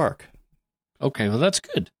little spark. Okay, well that's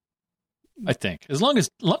good. I think as long as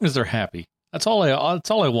they're happy, that's all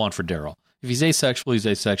I want for Daryl. If he's asexual, he's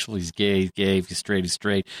asexual. He's gay, he's gay. If he's straight, he's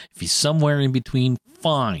straight. If he's somewhere in between,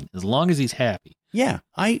 fine. As long as he's happy. Yeah,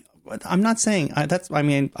 I'm not saying that's. I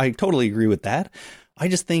mean, I totally agree with that. I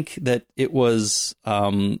just think that it was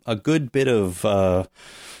a good bit of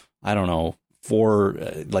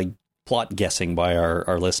plot guessing by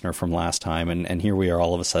our listener from last time, and here we are,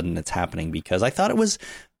 all of a sudden it's happening, because I thought it was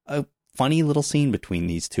a funny little scene between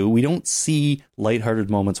these two. We don't see lighthearted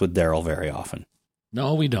moments with Daryl very often.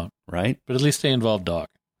 No, we don't. Right? But at least they involve Dog.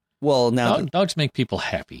 Well, now dogs make people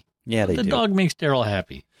happy. Yeah, they do. The dog makes Daryl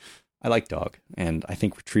happy. I like dog, and I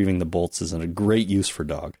think retrieving the bolts is a great use for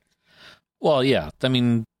dog. Well, yeah. I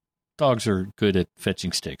mean, dogs are good at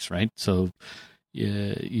fetching sticks, right? So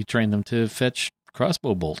you train them to fetch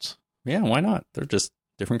crossbow bolts. Yeah, why not? They're just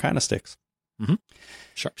different kind of sticks. Mm-hmm.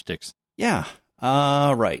 Sharp sticks. Yeah.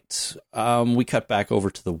 Right. We cut back over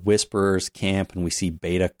to the Whisperers camp, and we see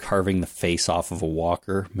Beta carving the face off of a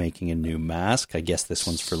walker, making a new mask. I guess this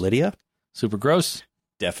one's for Lydia. Super gross.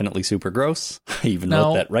 Definitely super gross. I even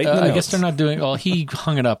wrote that right in the I notes. guess they're not doing... Well, he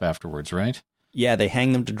hung it up afterwards, right? Yeah, they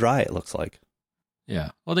hang them to dry, it looks like.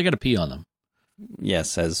 Yeah. Well, they got to pee on them.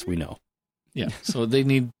 Yes, as we know. Yeah. So they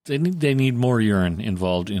need more urine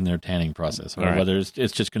involved in their tanning process, or whether it's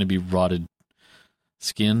just going to be rotted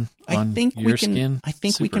skin on your skin. I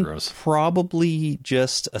think super we can gross. Probably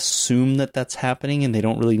just assume that that's happening, and they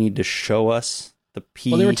don't really need to show us the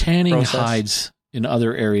pee. Well, they were tanning process. Hides in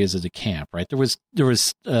other areas of the camp, right? There was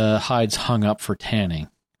hides hung up for tanning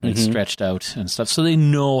and stretched out and stuff, so they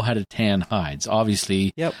know how to tan hides.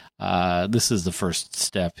 Obviously, this is the first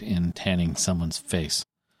step in tanning someone's face.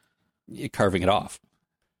 You're carving it off.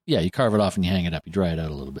 Yeah, you carve it off and you hang it up. You dry it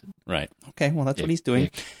out a little bit. Right. Okay, well, that's what he's doing.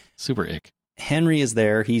 Ick. Super ick. Henry is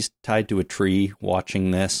there. He's tied to a tree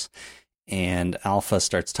watching this, and Alpha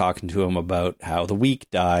starts talking to him about how the weak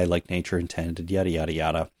die like nature intended, yada, yada,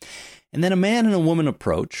 yada. And then a man and a woman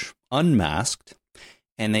approach, unmasked,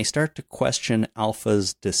 and they start to question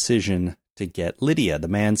Alpha's decision to get Lydia. The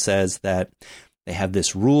man says that they have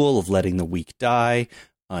this rule of letting the weak die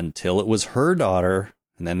until it was her daughter,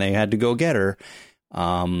 and then they had to go get her.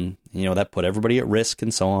 That put everybody at risk,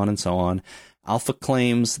 and so on and so on. Alpha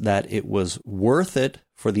claims that it was worth it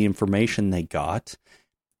for the information they got,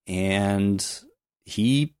 and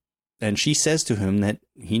she says to him that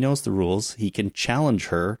he knows the rules. He can challenge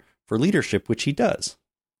her for leadership, which he does.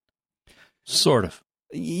 Sort of.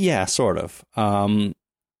 Yeah, sort of.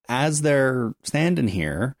 As they're standing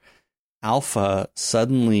here, Alpha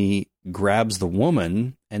suddenly grabs the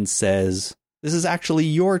woman and says, "This is actually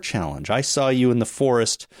your challenge. I saw you in the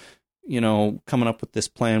forest, coming up with this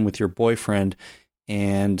plan with your boyfriend,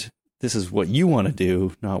 and this is what you want to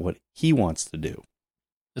do, not what he wants to do."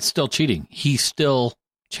 It's still cheating. He's still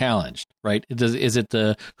challenged, right? Is it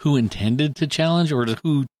the who intended to challenge or the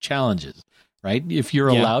who challenges, right? If you're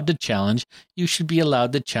allowed to challenge, you should be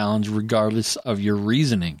allowed to challenge regardless of your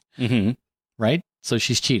reasoning, right? So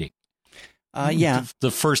she's cheating. Yeah.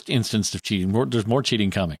 The first instance of cheating. There's more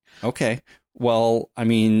cheating coming. Okay. Well, I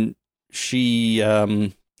mean,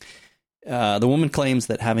 the woman claims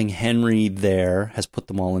that having Henry there has put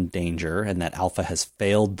them all in danger, and that Alpha has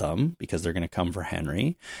failed them because they're going to come for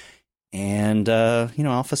Henry. And,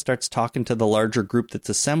 Alpha starts talking to the larger group that's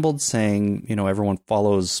assembled, saying, everyone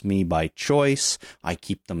follows me by choice. I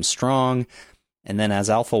keep them strong. And then as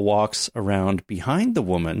Alpha walks around behind the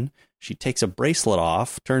woman, she takes a bracelet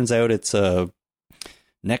off. Turns out it's a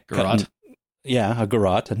neck garrote. Yeah, a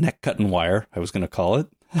garrote, a neck cutting wire, I was going to call it.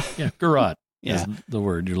 Yeah, garrote. Yeah, is the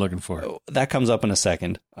word you're looking for. That comes up in a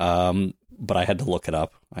second, but I had to look it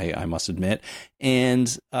up, I must admit. And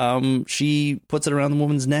she puts it around the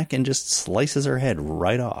woman's neck and just slices her head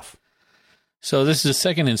right off. So this is a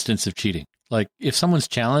second instance of cheating. Like, if someone's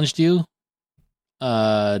challenged you,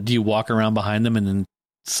 do you walk around behind them and then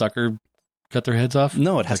cut their heads off?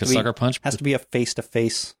 No, it has like to be a sucker punch. Has to be a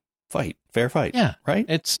face-to-face fight, fair fight. Yeah, right.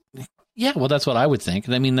 Well, that's what I would think.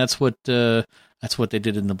 I mean, that's what they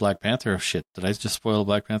did in the Black Panther. Oh, shit, did I just spoil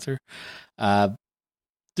Black Panther?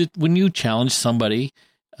 When you challenge somebody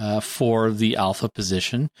for the alpha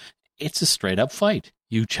position, it's a straight up fight.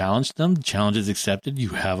 You challenge them. The challenge is accepted. You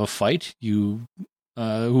have a fight.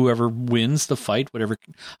 Whoever wins the fight, whatever,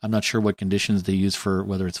 I'm not sure what conditions they use for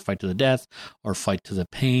whether it's a fight to the death or fight to the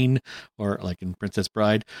pain, or like in Princess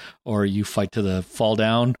Bride, or you fight to the fall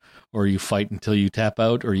down, or you fight until you tap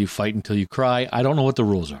out, or you fight until you cry. I don't know what the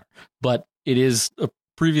rules are, but it is a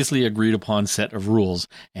previously agreed upon set of rules,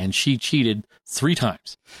 and she cheated 3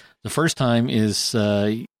 times. The first time is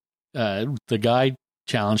the guy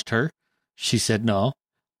challenged her. She said, "No,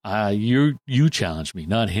 you challenged me,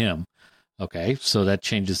 not him." Okay, so that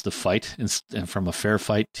changes the fight and from a fair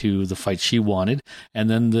fight to the fight she wanted. And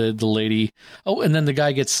then the lady, and then the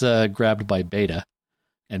guy gets grabbed by Beta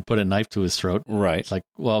and put a knife to his throat. Right. It's like,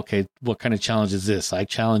 well, okay, what kind of challenge is this? I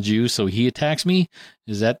challenge you, so he attacks me?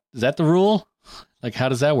 Is that the rule? Like, how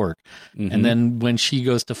does that work? Mm-hmm. And then when she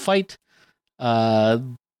goes to fight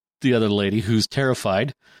the other lady who's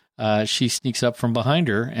terrified, she sneaks up from behind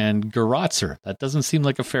her and garrotes her. That doesn't seem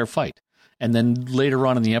like a fair fight. And then later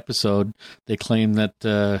on in the episode, they claim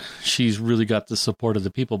that she's really got the support of the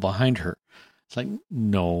people behind her. It's like,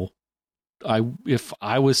 no. If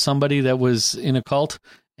I was somebody that was in a cult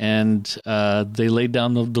and they laid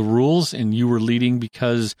down the rules, and you were leading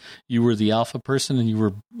because you were the alpha person, and you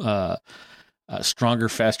were stronger,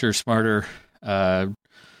 faster, smarter than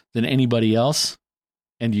anybody else,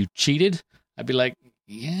 and you cheated, I'd be like,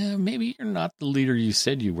 yeah, maybe you're not the leader you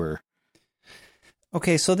said you were.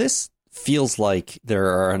 Okay, so this feels like there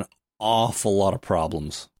are an awful lot of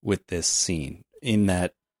problems with this scene, in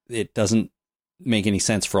that it doesn't make any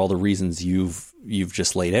sense for all the reasons you've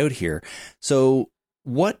just laid out here. So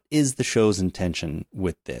what is the show's intention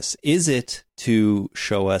with this? Is it to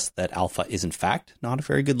show us that Alpha is in fact not a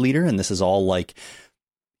very good leader, and this is all like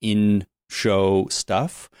in-show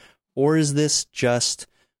stuff? Or is this just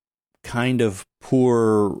kind of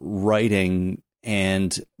poor writing,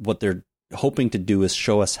 and what they're hoping to do is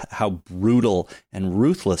show us how brutal and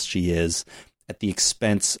ruthless she is at the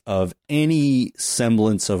expense of any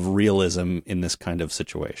semblance of realism in this kind of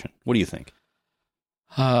situation? What do you think?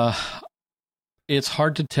 It's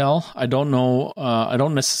hard to tell. I don't know. I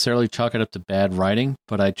don't necessarily chalk it up to bad writing,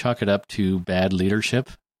 but I chalk it up to bad leadership,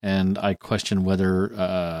 and I question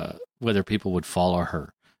whether people would follow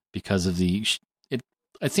her because of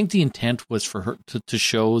I think the intent was for her to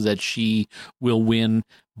show that she will win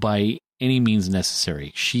by any means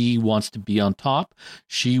necessary. She wants to be on top.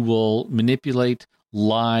 She will manipulate,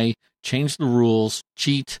 lie, change the rules,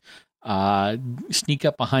 cheat, sneak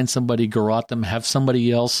up behind somebody, garrote them, have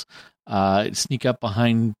somebody else sneak up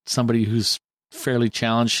behind somebody who's fairly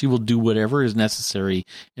challenged. She will do whatever is necessary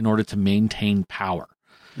in order to maintain power.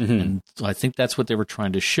 Mm-hmm. And so I think that's what they were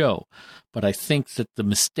trying to show. But I think that the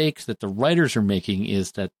mistake that the writers are making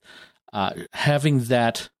is that having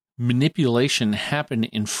that manipulation happen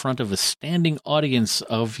in front of a standing audience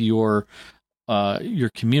of your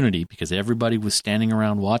community, because everybody was standing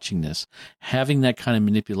around watching this, having that kind of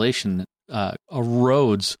manipulation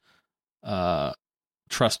erodes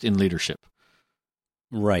trust in leadership.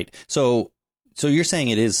 Right. So you're saying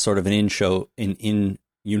it is sort of an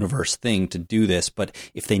in-universe thing to do this, but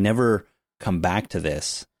if they never come back to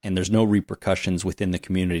this and there's no repercussions within the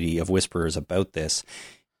community of Whisperers about this,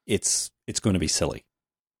 it's going to be silly.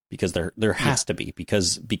 Because there has to be,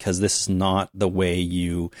 because this is not the way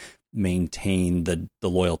you maintain the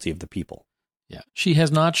loyalty of the people. Yeah, she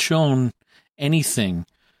has not shown anything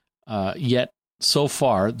yet so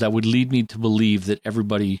far that would lead me to believe that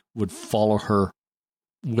everybody would follow her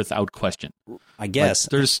without question. I guess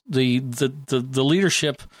there's the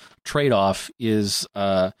leadership trade-off is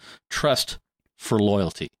trust for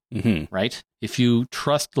loyalty. Mm-hmm. Right? If you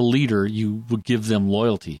trust the leader, you will give them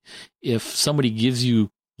loyalty. If somebody gives you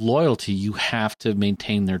loyalty, you have to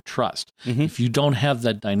maintain their trust. Mm-hmm. If you don't have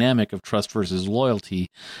that dynamic of trust versus loyalty,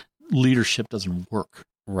 leadership doesn't work.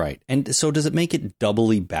 Right. And so does it make it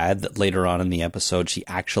doubly bad that later on in the episode, she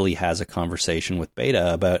actually has a conversation with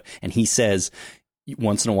Beta about, and he says,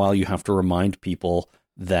 once in a while, you have to remind people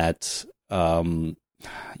that,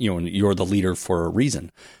 you're the leader for a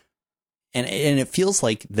reason. And it feels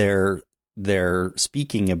like they're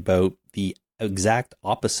speaking about the exact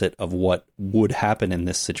opposite of what would happen in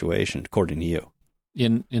this situation, according to you.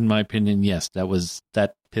 In my opinion, yes,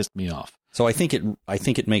 that pissed me off. So I think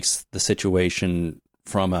it makes the situation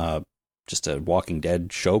from just a Walking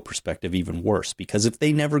Dead show perspective even worse, because if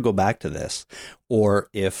they never go back to this, or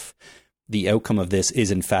if the outcome of this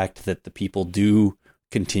is in fact that the people do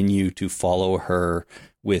continue to follow her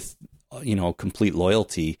with complete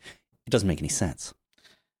loyalty, it doesn't make any sense.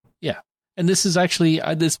 Yeah. And this is actually,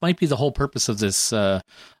 this might be the whole purpose of this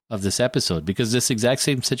episode, because this exact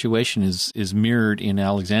same situation is mirrored in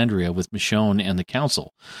Alexandria with Michonne and the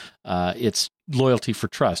council. It's loyalty for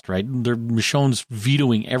trust, right? Michonne's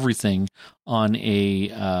vetoing everything on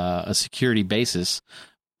a security basis.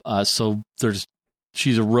 So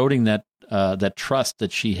she's eroding that trust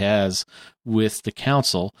that she has with the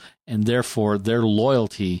council, and therefore their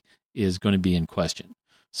loyalty is going to be in question.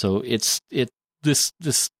 So this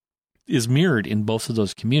is mirrored in both of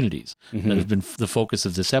those communities mm-hmm. that have been the focus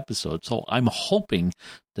of this episode. So I'm hoping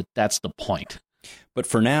that that's the point. But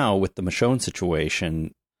for now, with the Michonne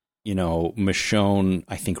situation, Michonne,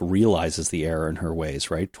 I think, realizes the error in her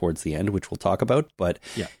ways, right, towards the end, which we'll talk about. But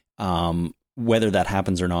whether that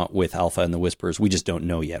happens or not with Alpha and the Whisperers, we just don't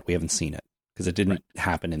know yet. We haven't seen it because it didn't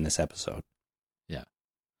happen in this episode. Yeah.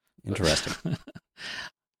 Interesting.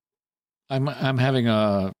 I'm having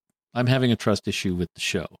a trust issue with the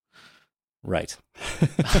show. Right.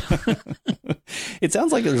 It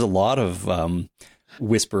sounds like there's a lot of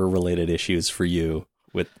Whisperer related issues for you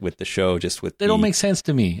with the show. They don't make sense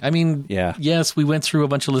to me. I mean, yes, we went through a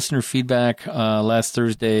bunch of listener feedback last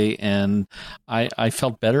Thursday, and I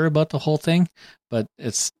felt better about the whole thing, but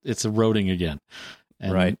it's eroding again.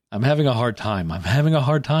 And right. I'm having a hard time. Well, that's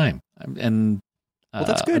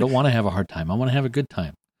good. I don't want to have a hard time. I want to have a good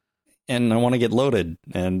time. And I want to get loaded.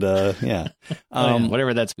 And yeah.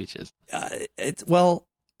 Whatever that speech is. No,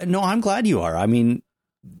 I'm glad you are. I mean,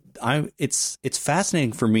 it's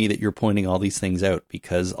fascinating for me that you're pointing all these things out,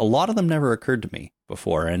 because a lot of them never occurred to me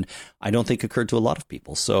before, and I don't think occurred to a lot of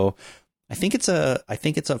people. So I think it's a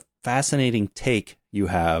fascinating take you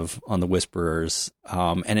have on the Whisperers,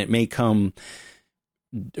 and it may come,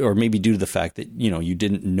 or maybe due to the fact that you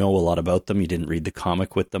didn't know a lot about them, you didn't read the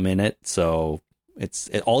comic with them in it, so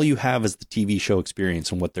all you have is the TV show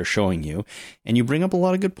experience and what they're showing you, and you bring up a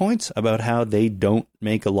lot of good points about how they don't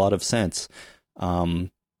make a lot of sense.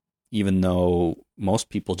 Even though most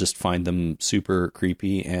people just find them super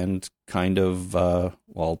creepy and kind of,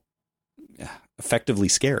 effectively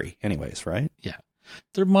scary anyways, right? Yeah.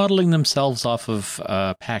 They're modeling themselves off of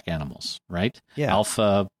pack animals, right? Yeah.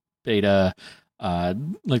 Alpha, beta,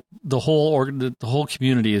 like the whole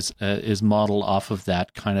community is modeled off of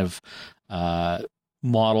that kind of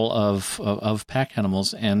model of pack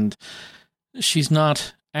animals. And she's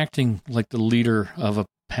not acting like the leader of a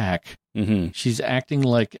pack. Mm-hmm. She's acting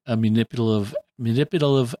like a manipulative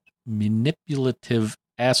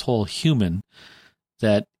asshole human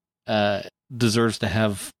that deserves to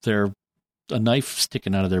have a knife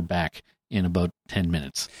sticking out of their back in about 10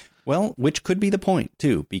 minutes. Well, which could be the point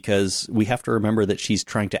too, because we have to remember that she's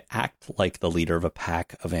trying to act like the leader of a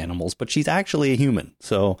pack of animals, but she's actually a human.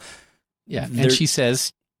 So yeah, and she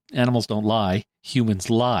says animals don't lie, humans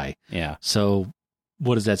lie. Yeah. So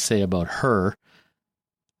what does that say about her?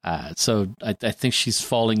 So I think she's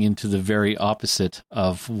falling into the very opposite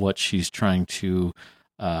of what she's trying to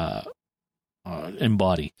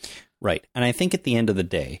embody. Right. And I think at the end of the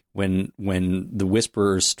day, when the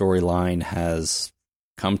Whisperer's storyline has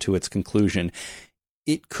come to its conclusion,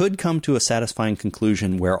 it could come to a satisfying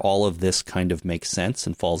conclusion where all of this kind of makes sense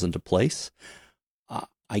and falls into place.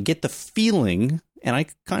 I get the feeling, and I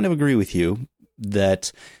kind of agree with you,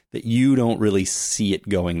 that you don't really see it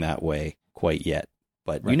going that way quite yet.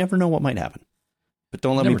 But right. You never know what might happen. But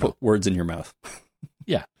don't let me put words in your mouth.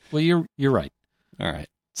 Yeah. Well, you're right. All right.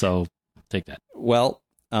 So take that. Well,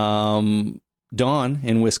 Dawn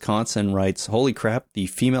in Wisconsin writes, "Holy crap, the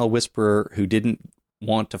female Whisperer who didn't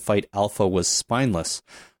want to fight Alpha was spineless.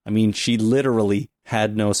 I mean, she literally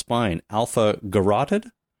had no spine. Alpha garroted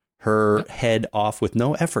her head off with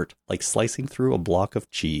no effort, like slicing through a block of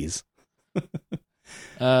cheese."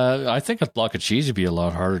 I think a block of cheese would be a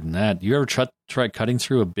lot harder than that. You ever try cutting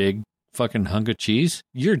through a big fucking hunk of cheese?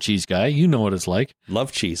 You're a cheese guy. You know what it's like.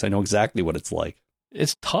 Love cheese. I know exactly what it's like.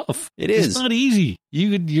 It's tough. It is. It's not easy.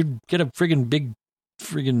 You get a friggin' big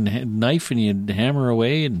friggin' knife and you hammer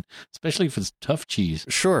away, and especially if it's tough cheese.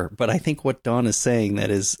 Sure, but I think what Dawn is saying, that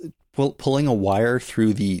is pulling a wire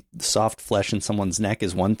through the soft flesh in someone's neck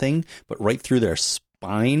is one thing, but right through their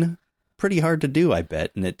spine, pretty hard to do, I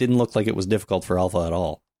bet. And it didn't look like it was difficult for Alpha at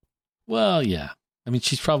all. Well, yeah. I mean,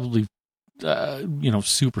 she's probably,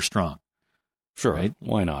 super strong. Sure. Right?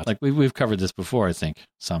 Why not? Like we've covered this before, I think,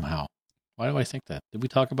 somehow. Why do I think that? Did we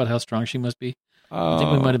talk about how strong she must be? I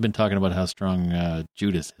think we might have been talking about how strong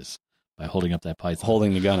Judith is by holding up that python.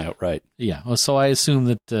 Holding the gun out, right. Yeah. Well, so I assume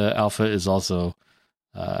that Alpha is also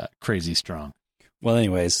crazy strong. Well,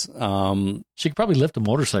 anyways. She could probably lift a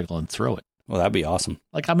motorcycle and throw it. Well, that'd be awesome.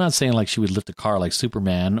 Like, I'm not saying like she would lift a car like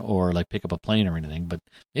Superman or like pick up a plane or anything, but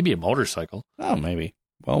maybe a motorcycle. Oh, maybe.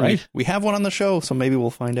 Well, right? we have one on the show, so maybe we'll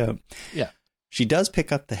find out. Yeah. She does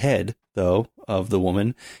pick up the head, though, of the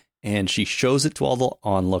woman, and she shows it to all the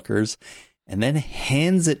onlookers, and then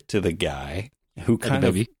hands it to the guy who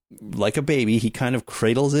like a baby, he kind of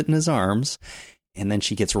cradles it in his arms, and then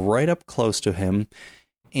she gets right up close to him,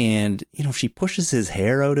 and, she pushes his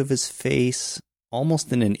hair out of his face,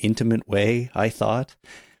 almost in an intimate way, I thought.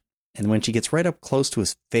 And when she gets right up close to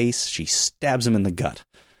his face, she stabs him in the gut.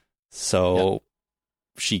 So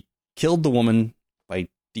She killed the woman by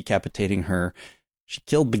decapitating her. She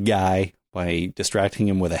killed the guy by distracting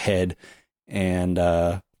him with a head. And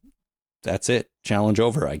that's it. Challenge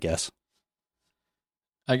over, I guess.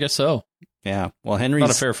 I guess so. Yeah. Well, Henry's...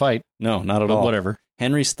 Not a fair fight. No, not at all. Whatever.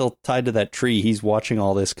 Henry's still tied to that tree. He's watching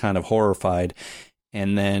all this kind of horrified.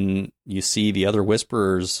 And then you see the other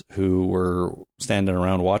Whisperers who were standing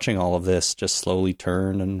around watching all of this just slowly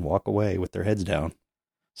turn and walk away with their heads down.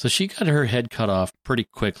 So she got her head cut off pretty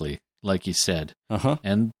quickly, like you said. Uh-huh.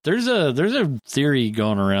 And there's a theory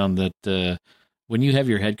going around that when you have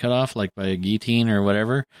your head cut off, like by a guillotine or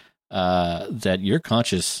whatever, that you're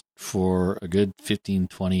conscious for a good 15,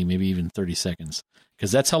 20, maybe even 30 seconds.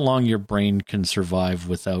 Because that's how long your brain can survive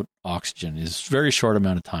without oxygen. It's a very short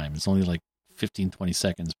amount of time. It's only like 15, 20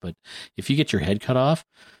 seconds. But if you get your head cut off,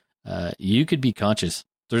 you could be conscious.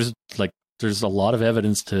 There's a lot of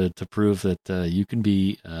evidence to prove that you can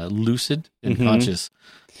be lucid and conscious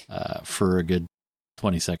for a good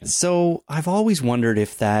 20 seconds. So I've always wondered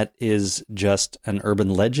if that is just an urban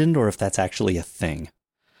legend or if that's actually a thing.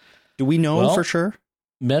 Do we know for sure?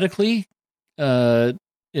 Medically,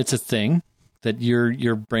 it's a thing that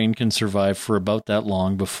your brain can survive for about that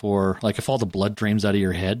long before, like if all the blood drains out of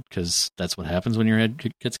your head, because that's what happens when your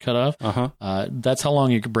head gets cut off. That's how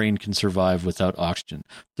long your brain can survive without oxygen.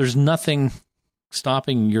 There's nothing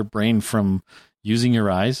stopping your brain from using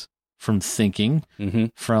your eyes, from thinking,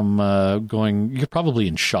 from going. You're probably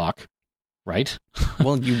in shock, right?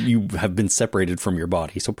 Well, you have been separated from your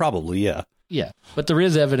body, so probably, yeah. Yeah, but there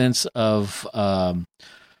is evidence of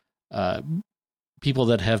people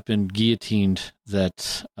that have been guillotined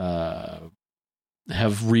that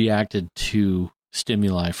have reacted to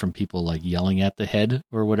stimuli from people like yelling at the head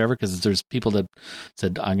or whatever, because there's people that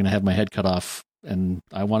said, I'm going to have my head cut off and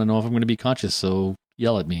I want to know if I'm going to be conscious, so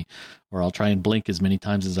yell at me, or I'll try and blink as many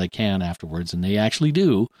times as I can afterwards, and they actually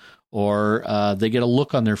do, or they get a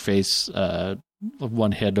look on their face.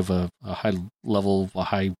 One head of a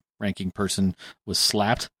high-ranking person was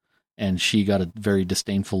slapped, and she got a very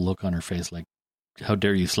disdainful look on her face, like, how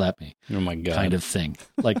dare you slap me? Oh my God. Kind of thing.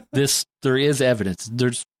 Like this, there is evidence.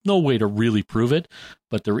 There's no way to really prove it,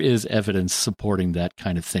 but there is evidence supporting that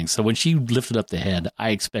kind of thing. So when she lifted up the head,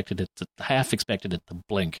 I half expected it to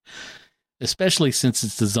blink, especially since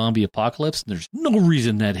it's the zombie apocalypse. And there's no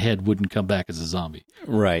reason that head wouldn't come back as a zombie.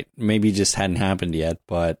 Right. Maybe it just hadn't happened yet,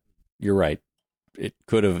 but you're right. It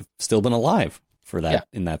could have still been alive for that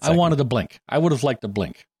in that second. I wanted to blink. I would have liked to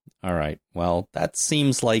blink. All right. Well, that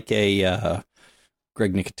seems like a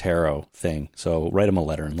Greg Nicotero thing. So write him a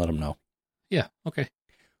letter and let him know. Yeah. Okay.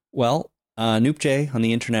 Well, Noop J on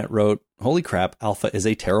the internet wrote, "Holy crap, Alpha is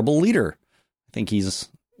a terrible leader." I think he's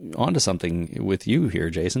onto something with you here,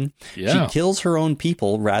 Jason. Yeah. She kills her own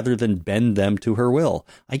people rather than bend them to her will.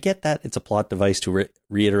 I get that it's a plot device to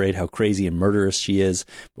reiterate how crazy and murderous she is,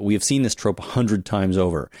 but we have seen this trope 100 times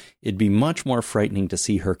over. It'd be much more frightening to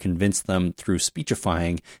see her convince them through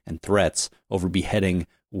speechifying and threats over beheading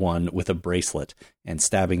one with a bracelet and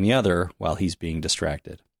stabbing the other while he's being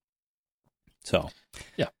distracted. So,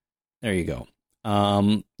 yeah, there you go.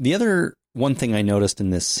 The other one thing I noticed in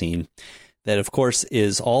this scene that, of course,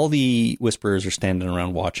 is all the Whisperers are standing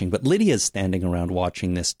around watching, but Lydia's standing around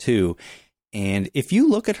watching this too. And if you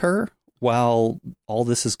look at her while all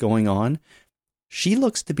this is going on, she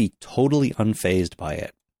looks to be totally unfazed by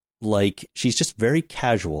it. Like, she's just very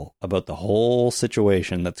casual about the whole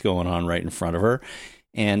situation that's going on right in front of her.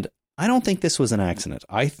 And I don't think this was an accident.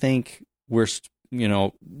 I think we're,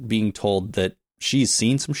 being told that she's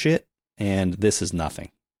seen some shit and this is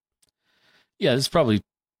nothing. Yeah, this is probably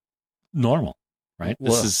normal, right?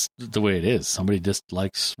 Well, this is the way it is. Somebody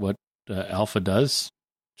dislikes what Alpha does.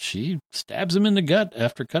 She stabs him in the gut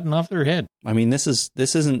after cutting off their head. I mean, this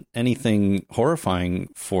isn't anything horrifying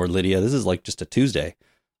for Lydia. This is like just a Tuesday,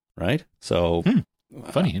 right? So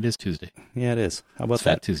funny, it is Tuesday. Yeah, it is. How about it's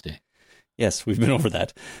that? Fat Tuesday. Yes, we've been over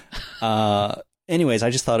that. Anyways, I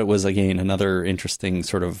just thought it was, again, another interesting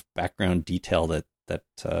sort of background detail that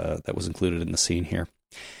was included in the scene here.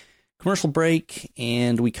 Commercial break,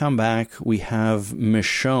 and we come back. We have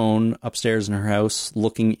Michonne upstairs in her house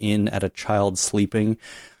looking in at a child sleeping.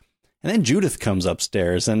 And then Judith comes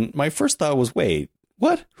upstairs, and my first thought was, wait,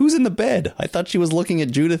 what? Who's in the bed? I thought she was looking at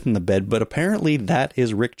Judith in the bed, but apparently that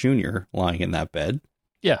is Rick Jr. lying in that bed.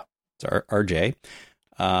 Yeah. It's RJ.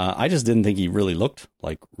 I just didn't think he really looked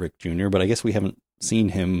like Rick Jr., but I guess we haven't seen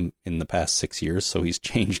him in the past 6 years, so he's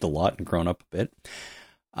changed a lot and grown up a bit.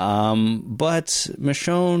 But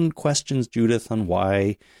Michonne questions Judith on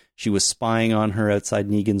why she was spying on her outside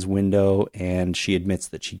Negan's window, and she admits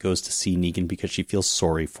that she goes to see Negan because she feels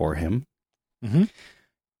sorry for him. Mm-hmm.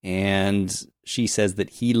 And she says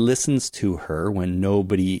that he listens to her when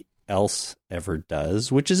nobody else ever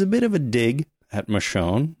does, which is a bit of a dig at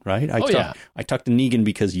Michonne, right? I talk to Negan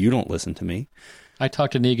because you don't listen to me. I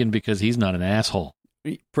talk to Negan because he's not an asshole.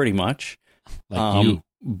 Pretty much. Like you.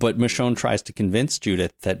 But Michonne tries to convince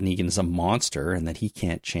Judith that Negan is a monster and that he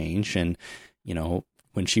can't change. And,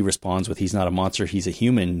 when she responds with, he's not a monster, he's a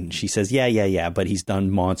human, she says, yeah, but he's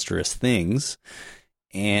done monstrous things.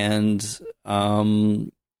 And, she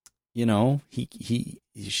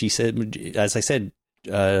said, as I said,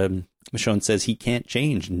 Michonne says he can't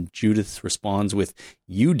change, and Judith responds with,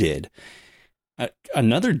 you did.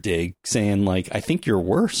 Another dig saying, like, I think you're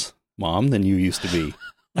worse, Mom, than you used to be.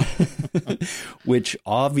 Which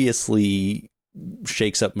obviously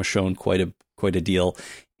shakes up Michonne quite a deal.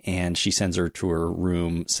 And she sends her to her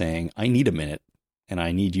room saying, I need a minute and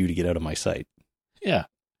I need you to get out of my sight. Yeah.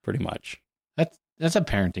 Pretty much. That's a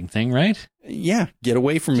parenting thing, right? Yeah. Get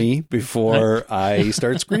away from me before I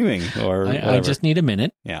start screaming or I just need a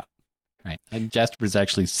minute. Yeah. Right. And Jasper's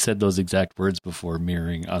actually said those exact words before,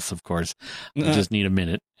 mirroring us, of course. I just need a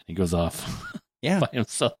minute. And he goes off by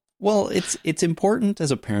himself. Well, it's important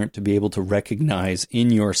as a parent to be able to recognize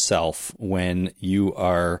in yourself when you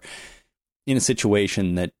are in a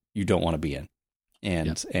situation that you don't want to be in.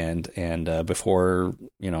 And before,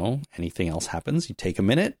 anything else happens, you take a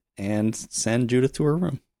minute and send Judith to her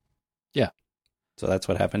room. Yeah. So that's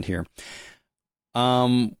what happened here.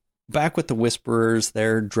 Back with the Whisperers,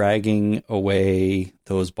 they're dragging away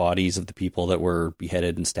those bodies of the people that were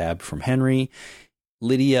beheaded and stabbed from Henry.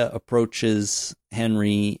 Lydia approaches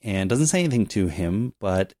Henry and doesn't say anything to him,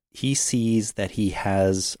 but he sees that she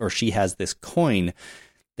has this coin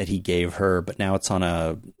that he gave her, but now it's on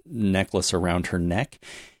a necklace around her neck.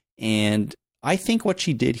 And I think what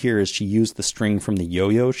she did here is she used the string from the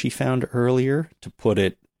yo-yo she found earlier to put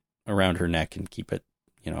it around her neck and keep it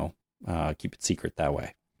secret that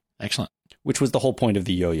way. Excellent. Which was the whole point of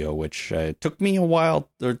the yo-yo, which took me a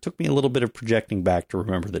little bit of projecting back to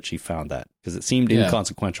remember that she found that, because it seemed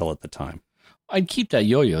inconsequential at the time. I'd keep that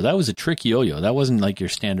yo-yo. That was a trick yo-yo. That wasn't like your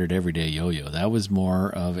standard everyday yo-yo. That was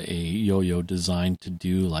more of a yo-yo designed to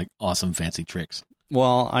do like awesome fancy tricks.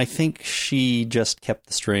 Well, I think she just kept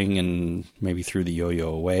the string and maybe threw the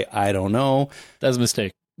yo-yo away. I don't know. That's a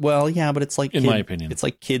mistake. Well, yeah, but it's like, in my opinion, it's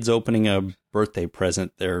like kids opening a birthday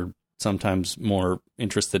present. They're sometimes more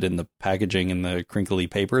interested in the packaging and the crinkly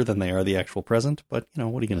paper than they are the actual present. But,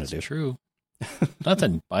 what are you going to do? True.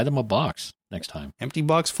 Nothing. Buy them a box next time. Empty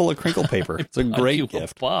box full of crinkle paper. It's a great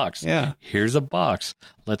gift. A box. Yeah. Here's a box.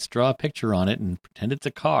 Let's draw a picture on it and pretend it's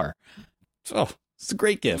a car. Oh, it's a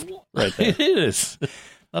great gift right there. It is.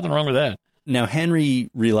 Nothing wrong with that. Now,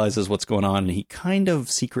 Henry realizes what's going on, and he kind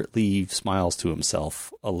of secretly smiles to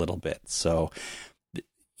himself a little bit. So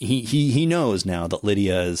he knows now that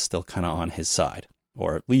Lydia is still kind of on his side,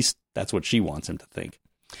 or at least that's what she wants him to think.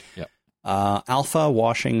 Yep. Alpha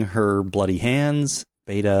washing her bloody hands.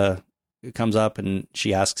 Beta comes up and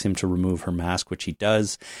she asks him to remove her mask, which he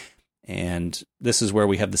does. And this is where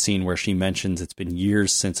we have the scene where she mentions it's been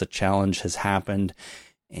years since a challenge has happened.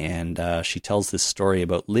 And she tells this story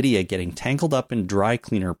about Lydia getting tangled up in dry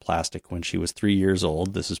cleaner plastic when she was 3 years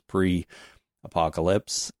old. This is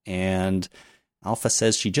pre-apocalypse. And Alpha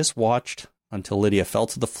says she just watched until Lydia fell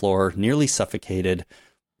to the floor, nearly suffocated,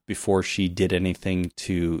 before she did anything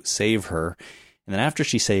to save her. And then after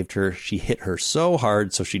she saved her, she hit her so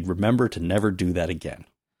hard so she'd remember to never do that again.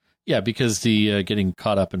 Yeah, because the getting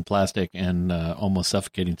caught up in plastic and almost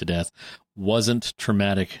suffocating to death wasn't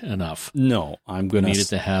traumatic enough. No, needed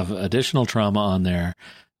to have additional trauma on there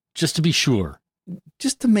just to be sure.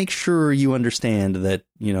 Just to make sure you understand that,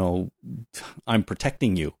 I'm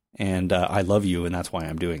protecting you and I love you, and that's why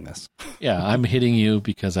I'm doing this. Yeah, I'm hitting you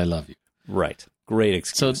because I love you. Right. Great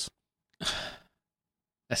excuse.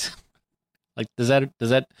 So, like, does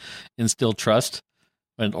that instill trust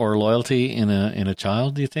or loyalty in a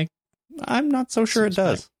child, do you think? I'm not so sure it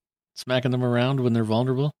does. Smacking them around when they're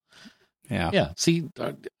vulnerable? Yeah. Yeah. See,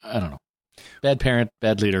 I don't know. Bad parent,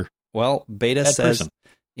 bad leader. Well, Beta bad says... person.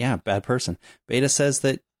 Yeah, bad person. Beta says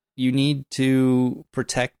that you need to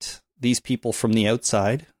protect these people from the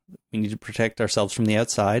outside. We need to protect ourselves from the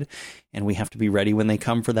outside, and we have to be ready when they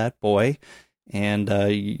come for that boy. And,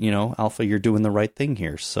 Alpha, you're doing the right thing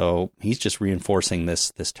here. So he's just reinforcing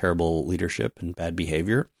this terrible leadership and bad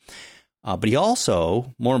behavior. But he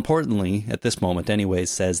also, more importantly, at this moment anyways,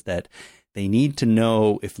 says that they need to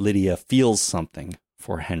know if Lydia feels something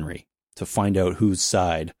for Henry to find out whose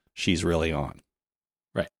side she's really on.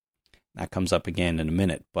 Right. That comes up again in a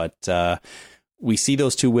minute. But we see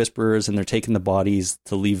those two Whisperers, and they're taking the bodies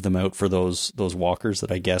to leave them out for those walkers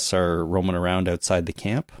that I guess are roaming around outside the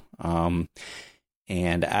camp.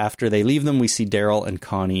 And after they leave them, we see Daryl and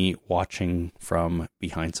Connie watching from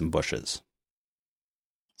behind some bushes.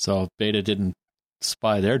 So Beta didn't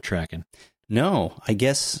spy their tracking. No, I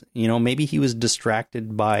guess, maybe he was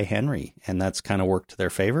distracted by Henry, and that's kind of worked to their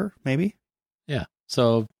favor, maybe? Yeah.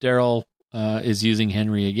 So Daryl is using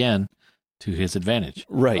Henry again to his advantage.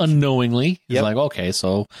 Right. Unknowingly. He's like, okay,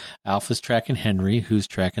 so Alpha's tracking Henry, who's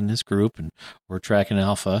tracking this group, and we're tracking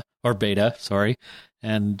Beta, sorry.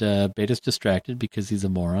 And Beta's distracted because he's a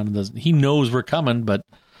moron. He knows we're coming, but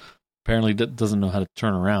apparently doesn't know how to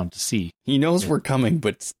turn around to see. He knows we're coming,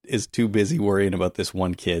 but is too busy worrying about this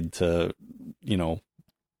one kid to,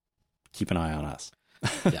 keep an eye on us.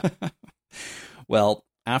 Yeah. Well,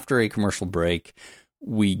 after a commercial break,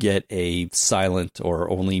 we get a silent or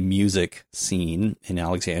only music scene in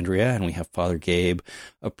Alexandria, and we have Father Gabe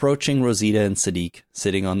approaching Rosita and Sadiq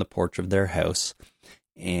sitting on the porch of their house,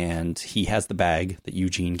 and he has the bag that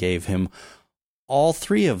Eugene gave him. All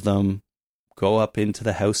three of them go up into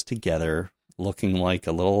the house together, looking like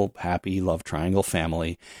a little happy love triangle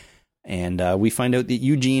family, and we find out that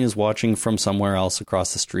Eugene is watching from somewhere else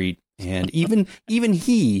across the street, and even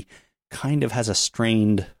he kind of has a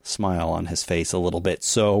strained smile on his face a little bit.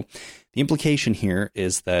 So the implication here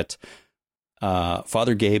is that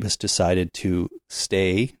Father Gabe has decided to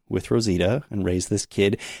stay with Rosita and raise this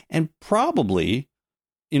kid, and probably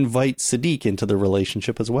invite Sadiq into the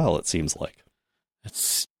relationship as well, it seems like.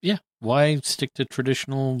 Why stick to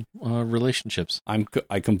traditional relationships?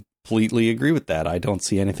 I completely agree with that. I don't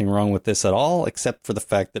see anything wrong with this at all, except for the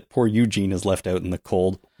fact that poor Eugene is left out in the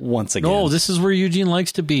cold once again. No, this is where Eugene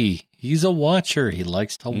likes to be. He's a watcher. He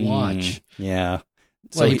likes to watch. Yeah.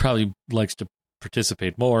 Well, he probably likes to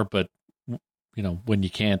participate more, but, when you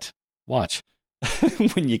can't watch.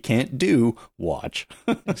 When you can't watch.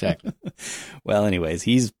 Exactly. Well, anyways,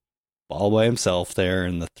 he's all by himself there,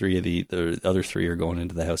 and the other three are going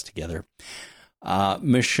into the house together.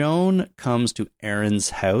 Michonne comes to Aaron's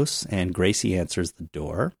house, and Gracie answers the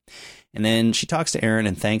door. And then she talks to Aaron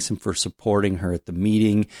and thanks him for supporting her at the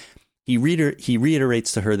meeting. He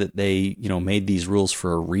reiterates to her that they, made these rules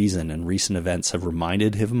for a reason, and recent events have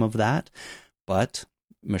reminded him of that. But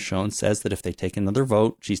Michonne says that if they take another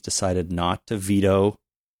vote, she's decided not to veto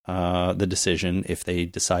the decision if they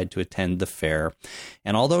decide to attend the fair.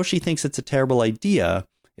 And although she thinks it's a terrible idea,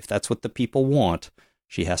 if that's what the people want,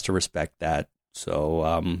 she has to respect that.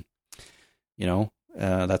 So,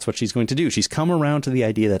 that's what she's going to do. She's come around to the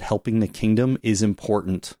idea that helping the kingdom is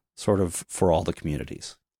important sort of for all the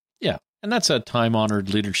communities. Yeah, and that's a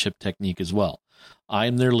time-honored leadership technique as well.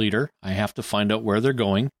 I'm their leader. I have to find out where they're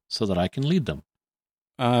going so that I can lead them.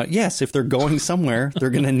 Yes, if they're going somewhere,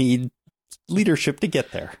 they're going to need leadership to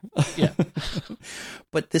get there. Yeah.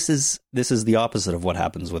 But this is the opposite of what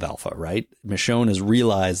happens with Alpha, right? Michonne has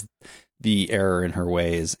realized the error in her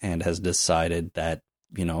ways and has decided that,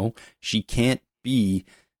 she can't be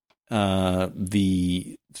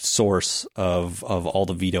the source of all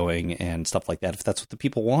the vetoing and stuff like that. If that's what the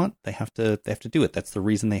people want, they have to do it. That's the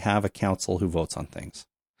reason they have a council who votes on things.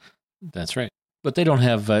 That's right. But they don't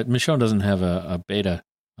have, Michonne doesn't have a beta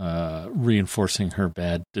reinforcing her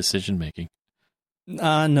bad decision making.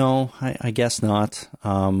 No, I guess not.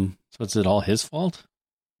 So is it all his fault?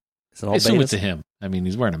 Is it all I assume betas? it's to him. I mean,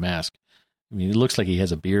 he's wearing a mask. I mean, it looks like he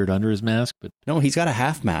has a beard under his mask, but no, he's got a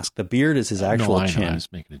half mask. The beard is his actual chin. I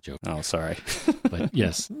was making a joke. Oh, sorry. But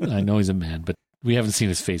yes, I know he's a man, but we haven't seen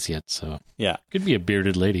his face yet, so yeah, could be a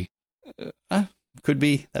bearded lady. Could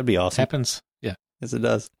be. That'd be awesome. Happens. Yeah. Yes, it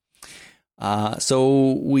does.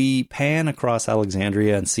 So we pan across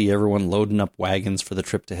Alexandria and see everyone loading up wagons for the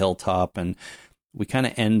trip to Hilltop, and we kind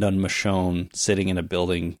of end on Michonne sitting in a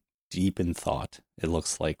building deep in thought, it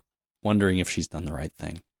looks like, wondering if she's done the right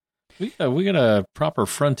thing. We got a proper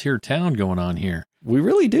frontier town going on here. We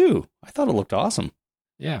really do. I thought it looked awesome.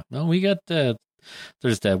 Yeah. Well, we got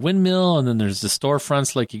there's that windmill, and then there's the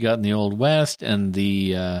storefronts like you got in the Old West, and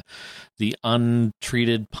the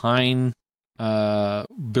untreated pine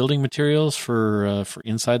building materials for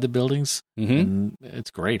inside the buildings. Mm-hmm. And it's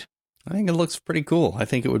great. I think it looks pretty cool. I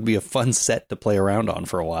think it would be a fun set to play around on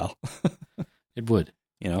for a while. It would.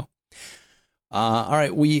 All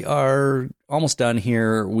right, we are almost done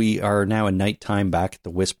here. We are now at nighttime back at the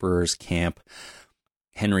Whisperers camp.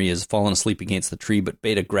 Henry has fallen asleep against the tree, but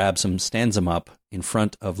Beta grabs him, stands him up in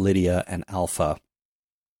front of Lydia and Alpha.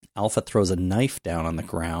 Alpha throws a knife down on the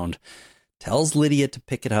ground, tells Lydia to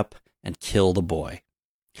pick it up and kill the boy.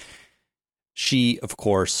 She, of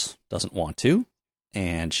course, doesn't want to,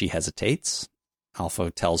 and she hesitates.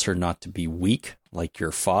 Alpha tells her not to be weak like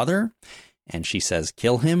your father, and she says,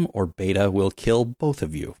 kill him or Beta will kill both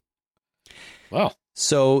of you. Wow.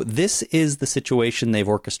 So this is the situation they've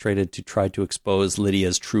orchestrated to try to expose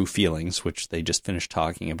Lydia's true feelings, which they just finished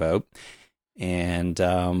talking about. And,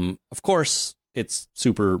 of course, it's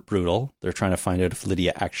super brutal. They're trying to find out if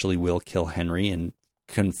Lydia actually will kill Henry and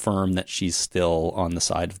confirm that she's still on the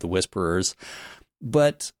side of the Whisperers.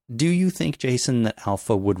 But do you think, Jason, that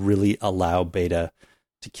Alpha would really allow Beta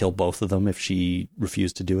to kill both of them if she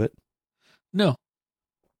refused to do it? No.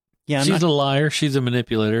 Yeah, she's a liar. She's a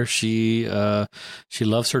manipulator. She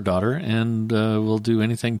loves her daughter and will do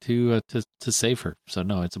anything to save her. So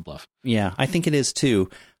no, it's a bluff. Yeah, I think it is too.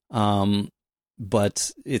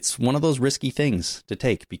 But it's one of those risky things to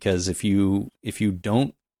take, because if you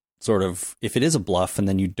don't if it is a bluff and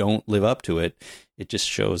then you don't live up to it, it just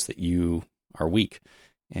shows that you are weak.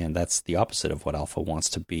 And that's the opposite of what Alpha wants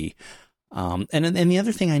to be. And the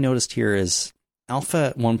other thing I noticed here is Alpha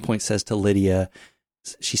at one point says to Lydia,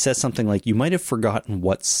 she says something like, you might have forgotten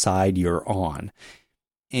what side you're on.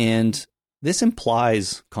 And this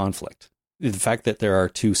implies conflict. The fact that there are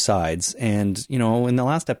two sides. And, you know, in the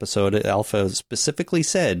last episode, Alpha specifically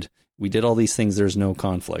said, we did all these things, there's no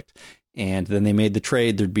conflict. And then they made the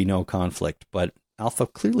trade, there'd be no conflict. But Alpha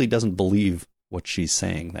clearly doesn't believe what she's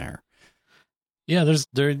saying there. Yeah, there's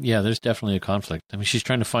definitely a conflict. I mean, she's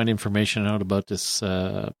trying to find information out about this,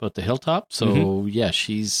 about the hilltop. So yeah,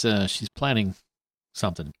 she's planning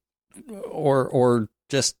something. Or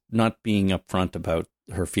just not being upfront about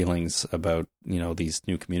her feelings about, you know, these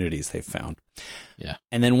new communities they've found. Yeah.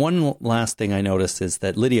 And then one last thing I noticed is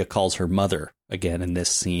that Lydia calls her mother again in this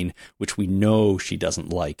scene, which we know she doesn't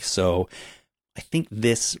like. So I think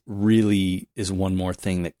this really is one more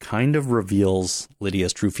thing that kind of reveals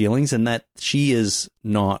Lydia's true feelings and that she is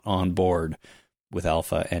not on board with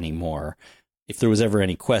Alpha anymore. If there was ever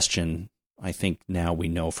any question, I think now we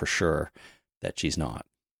know for sure that she's not.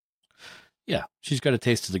 Yeah, she's got a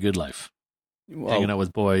taste of the good life. Hanging out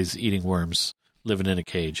with boys, eating worms, living in a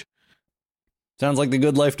cage. Sounds like the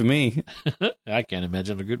good life to me. I can't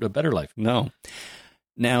imagine a better life. No.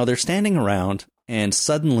 Now they're standing around and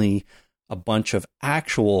suddenly a bunch of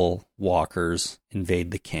actual walkers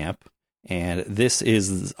invade the camp. And this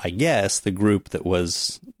is, I guess, the group that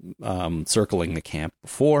was circling the camp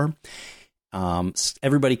before.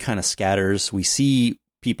 Everybody kind of scatters. We see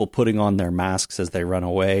people putting on their masks as they run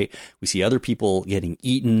away. We see other people getting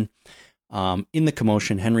eaten. In the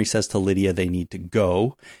commotion, Henry says to Lydia they need to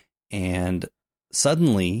go. And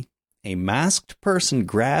suddenly, a masked person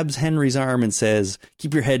grabs Henry's arm and says,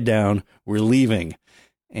 keep your head down, we're leaving.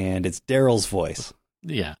 And it's Daryl's voice.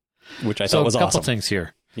 Yeah. Which I thought was awesome. So a couple things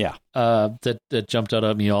here. Yeah. That jumped out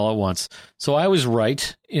at me all at once. So I was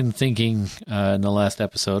right in thinking in the last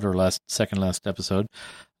episode or second last episode,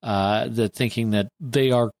 that thinking that they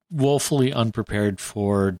are woefully unprepared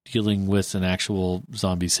for dealing with an actual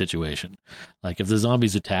zombie situation. Like if the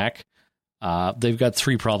zombies attack, they've got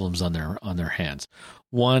three problems on their hands.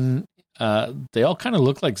 One, they all kind of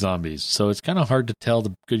look like zombies, so it's kind of hard to tell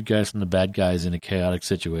the good guys from the bad guys in a chaotic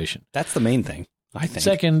situation. That's the main thing, I think.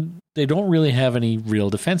 Second, they don't really have any real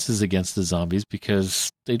defenses against the zombies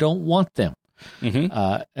because they don't want them.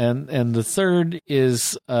 Mm-hmm. And the third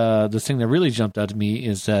is the thing that really jumped out to me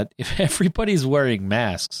is that if everybody's wearing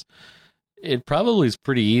masks, it probably is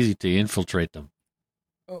pretty easy to infiltrate them.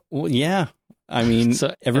 Well, yeah. I mean,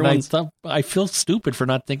 so, everyone's... I feel stupid for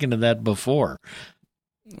not thinking of that before.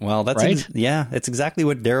 Well, that's right? It's exactly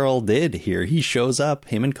what Daryl did here. He shows up,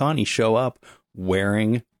 him and Connie show up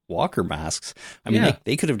wearing walker masks. I mean,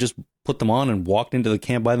 they could have just put them on and walked into the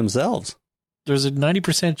camp by themselves. There's a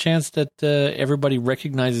 90% chance that everybody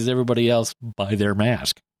recognizes everybody else by their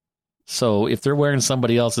mask. So if they're wearing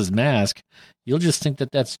somebody else's mask, you'll just think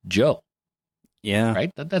that that's Joe. Yeah.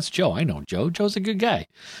 Right? That's Joe. I know Joe. Joe's a good guy.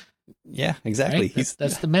 Yeah, exactly. Right?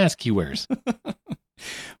 That's the mask he wears.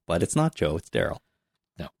 But it's not Joe, it's Daryl.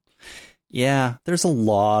 No. Yeah, there's a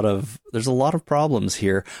lot of problems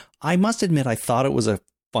here. I must admit I thought it was a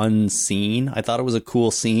fun scene. I thought it was a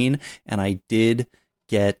cool scene, and I did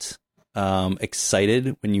get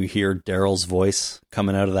excited when you hear Daryl's voice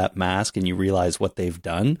coming out of that mask and you realize what they've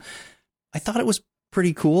done. I thought it was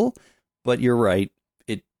pretty cool, but you're right.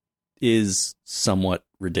 It is somewhat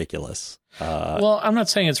ridiculous. Well, I'm not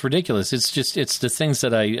saying it's ridiculous. It's the things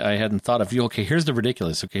that I hadn't thought of. Okay, here's the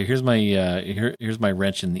ridiculous. Okay, here's my here's my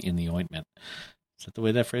wrench in the ointment. Is that the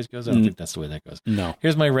way that phrase goes? I don't think that's the way that goes. No.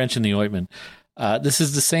 Here's my wrench in the ointment. This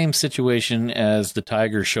is the same situation as the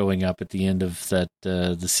tiger showing up at the end of that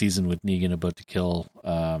the season with Negan about to kill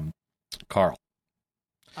Carl.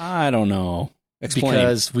 I don't know. Explain.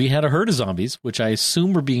 Because we had a herd of zombies, which I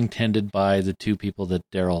assume were being tended by the two people that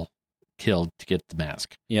Daryl killed to get the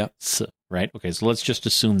mask. Yeah. So, right? Okay, so let's just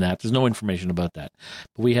assume that. There's no information about that.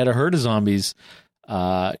 But we had a herd of zombies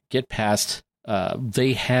get past.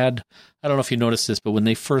 They had, I don't know if you noticed this, but when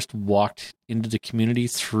they first walked into the community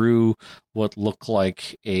through what looked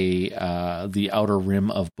like the outer rim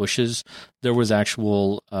of bushes, there was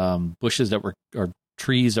actual bushes that were, or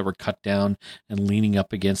trees that were cut down and leaning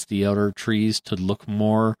up against the outer trees to look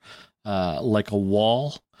more like a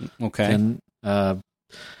wall. Okay. And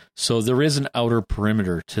so there is an outer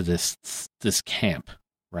perimeter to this camp,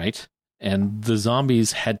 right? And the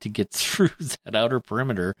zombies had to get through that outer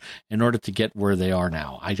perimeter in order to get where they are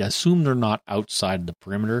now. I assume they're not outside the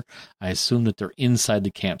perimeter. I assume that they're inside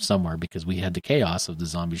the camp somewhere because we had the chaos of the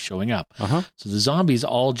zombies showing up. Uh-huh. So the zombies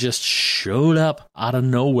all just showed up out of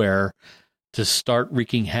nowhere to start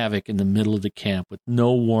wreaking havoc in the middle of the camp with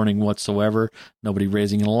no warning whatsoever, nobody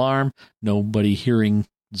raising an alarm, nobody hearing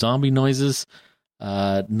zombie noises,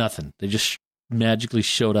 nothing. They just magically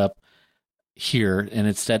showed up here, and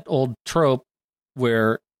it's that old trope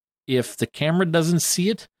where if the camera doesn't see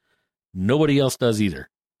it, nobody else does either.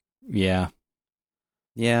 Yeah.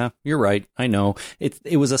 Yeah, you're right. I know.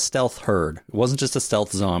 It was a stealth herd. It wasn't just a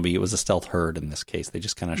stealth zombie. It was a stealth herd in this case. They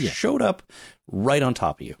just kind of showed up right on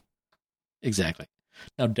top of you. Exactly.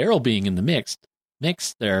 Now, Daryl being in the mix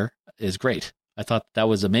there is great. I thought that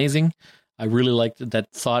was amazing. I really liked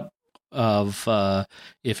that thought of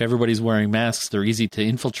if everybody's wearing masks, they're easy to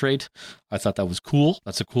infiltrate. I thought that was cool.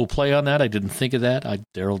 That's a cool play on that. I didn't think of that.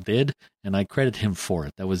 Daryl did, and I credit him for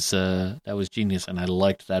it. That was genius, and I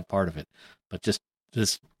liked that part of it. But just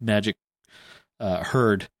this magic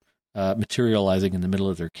herd materializing in the middle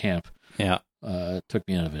of their camp took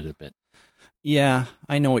me out of it a bit. Yeah,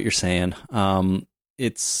 I know what you're saying.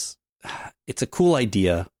 It's a cool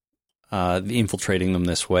idea, infiltrating them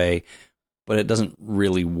this way, but it doesn't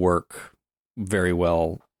really work very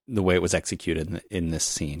well the way it was executed in this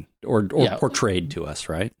scene or portrayed to us,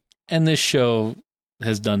 right? And this show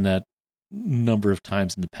has done that number of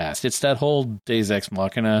times in the past. It's that whole Deus Ex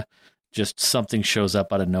Machina, just something shows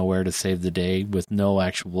up out of nowhere to save the day with no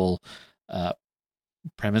actual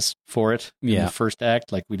premise for it in the first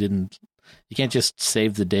act. Like you can't just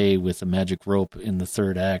save the day with a magic rope in the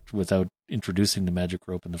third act without introducing the magic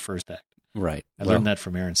rope in the first act. Right. I learned that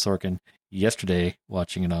from Aaron Sorkin yesterday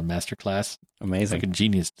watching it on Masterclass. Amazing. Like a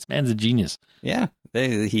genius. This man's a genius. Yeah,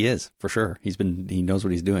 he is, for sure. He knows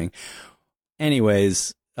what he's doing.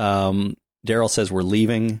 Anyways, Daryl says we're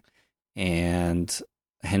leaving, and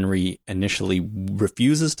Henry initially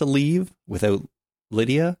refuses to leave without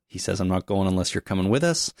Lydia. He says, I'm not going unless you're coming with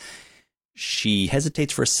us. She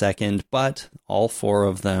hesitates for a second, but all four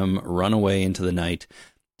of them run away into the night.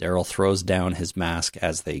 Daryl throws down his mask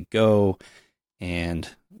as they go, and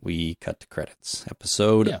we cut to credits.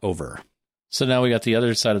 Episode over. So now we got the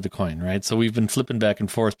other side of the coin, right? So we've been flipping back and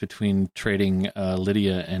forth between trading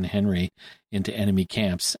Lydia and Henry into enemy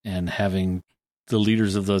camps and having the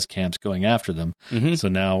leaders of those camps going after them. Mm-hmm. So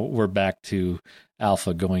now we're back to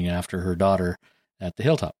Alpha going after her daughter at the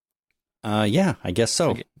hilltop. Yeah, I guess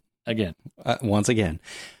so. Again. Once again.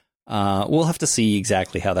 We'll have to see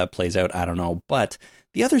exactly how that plays out. I don't know. But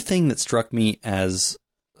the other thing that struck me as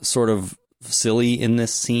sort of silly in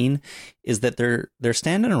this scene is that they're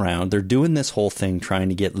standing around, they're doing this whole thing trying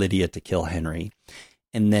to get Lydia to kill Henry,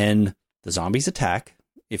 and then the zombies attack.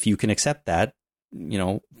 If you can accept that,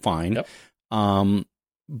 fine. Yep.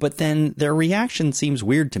 But then their reaction seems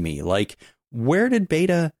weird to me. Like, where did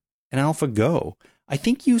Beta and Alpha go? I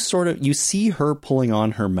think you see her pulling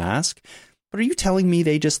on her mask, but are you telling me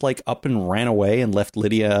they just up and ran away and left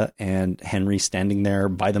Lydia and Henry standing there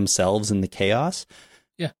by themselves in the chaos?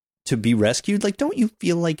 To be rescued? Don't you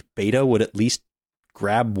feel like Beta would at least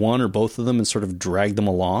grab one or both of them and sort of drag them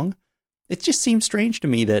along? It just seems strange to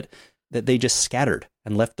me that they just scattered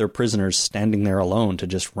and left their prisoners standing there alone to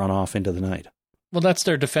just run off into the night. Well, that's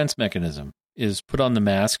their defense mechanism, is put on the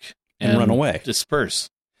mask and run away.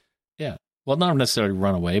 Disperse. Yeah. Well, not necessarily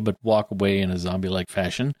run away, but walk away in a zombie-like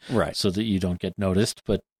fashion. Right. So that you don't get noticed,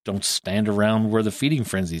 but don't stand around where the feeding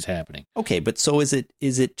frenzy is happening. Okay, but so is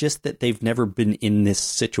it just that they've never been in this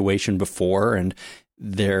situation before and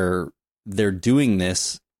they're doing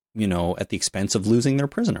this, at the expense of losing their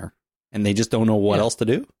prisoner, and they just don't know what else to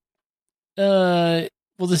do?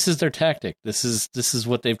 Well, this is their tactic. This is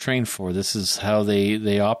what they've trained for. This is how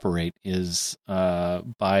they operate, is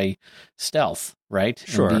by stealth, right?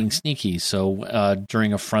 Sure. And being sneaky. So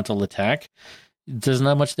during a frontal attack, there's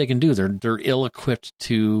not much they can do. They're ill-equipped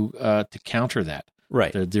to counter that.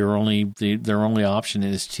 Right. Their only option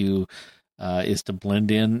is to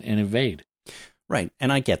blend in and evade. Right,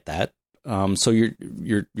 and I get that. So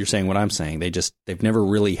you're saying what I'm saying. They've never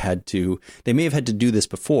really had to. They may have had to do this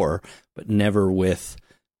before, but never with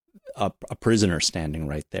a prisoner standing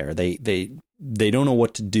right there. They don't know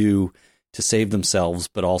what to do to save themselves,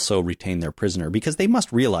 but also retain their prisoner, because they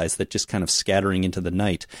must realize that just kind of scattering into the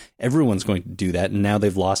night, everyone's going to do that. And now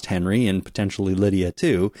they've lost Henry and potentially Lydia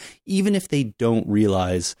too, even if they don't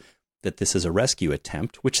realize that this is a rescue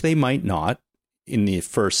attempt, which they might not in the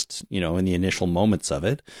first, in the initial moments of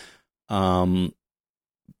it. So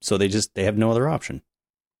they have no other option.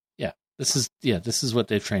 Yeah. This is what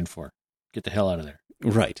they've trained for. Get the hell out of there.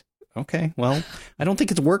 Right. Okay, well, I don't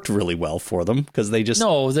think it's worked really well for them, because they just...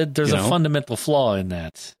 No, there's a fundamental flaw in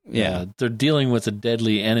that. Yeah. They're dealing with a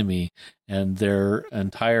deadly enemy, and their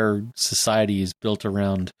entire society is built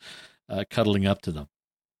around cuddling up to them.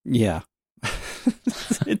 Yeah.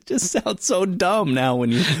 It just sounds so dumb now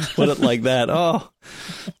when you put it like that. Oh,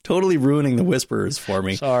 totally ruining the Whisperers for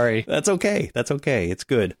me. Sorry. That's okay. That's okay. It's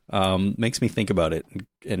good. Makes me think about it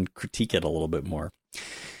and critique it a little bit more.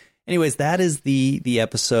 Anyways, that is the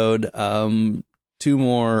episode. Two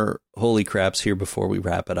more holy craps here before we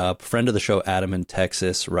wrap it up. Friend of the show, Adam in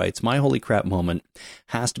Texas, writes, my holy crap moment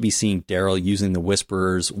has to be seeing Daryl using the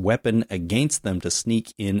Whisperer's weapon against them to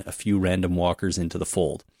sneak in a few random walkers into the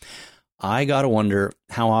fold. I gotta wonder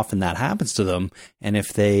how often that happens to them and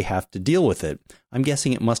if they have to deal with it. I'm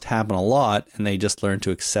guessing it must happen a lot and they just learn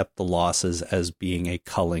to accept the losses as being a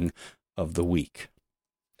culling of the weak.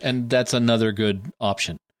 And that's another good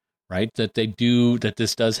option, right? That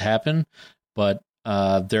this does happen, but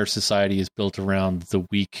their society is built around the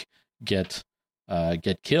weak get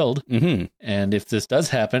killed. Mm-hmm. And if this does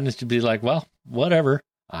happen, it should be like, well, whatever,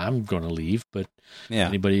 I'm going to leave. But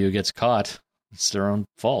anybody who gets caught, it's their own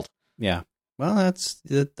fault. Yeah. Well, that's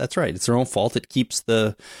right. It's their own fault. It keeps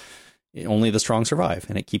only the strong survive,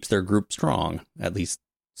 and it keeps their group strong, at least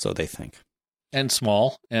so they think. And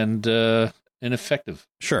small and ineffective.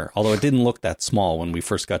 Sure. Although it didn't look that small when we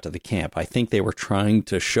first got to the camp. I think they were trying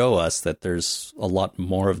to show us that there's a lot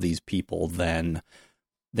more of these people than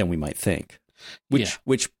we might think,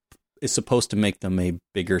 which is supposed to make them a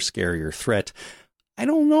bigger, scarier threat. I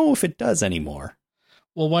don't know if it does anymore.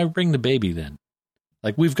 Well, why bring the baby then?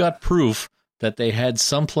 Like, we've got proof that they had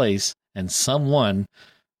some place and someone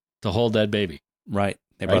to hold that baby. Right.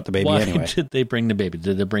 They brought the baby anyway. Why did they bring the baby?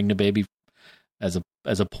 Did they bring the baby as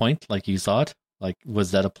a point, like you thought? Like, was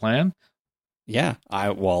that a plan? Yeah.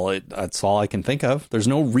 That's all I can think of. There's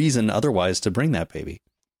no reason otherwise to bring that baby.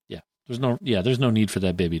 Yeah. There's no need for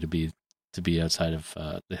that baby to be outside of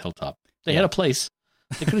the hilltop. They had a place.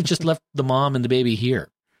 They could have just left the mom and the baby here.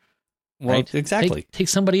 Well, right? Exactly. Take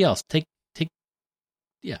somebody else. Take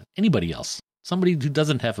anybody else. Somebody who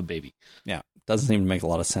doesn't have a baby. Yeah. Doesn't seem to make a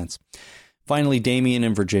lot of sense. Finally, Damien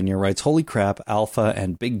in Virginia writes, holy crap, Alpha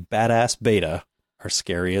and big badass Beta are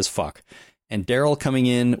scary as fuck. And Daryl coming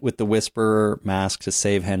in with the Whisperer mask to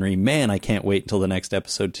save Henry. Man, I can't wait until the next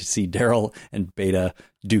episode to see Daryl and Beta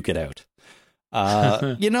duke it out.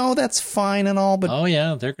 That's fine and all, but... Oh,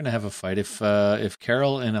 yeah, they're going to have a fight. If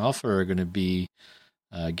Carol and Alpha are going to be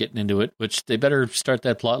getting into it, which they better start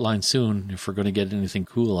that plot line soon if we're going to get anything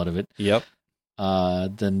cool out of it. Yep.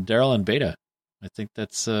 Then Daryl and Beta, I think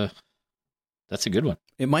that's a good one.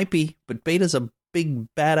 It might be, but Beta's a big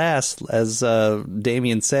badass, as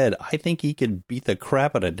Damien said. I think he could beat the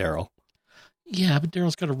crap out of Daryl. Yeah, but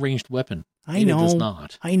Daryl's got a ranged weapon. I know. Beta does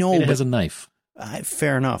not. I know. Beta has a knife.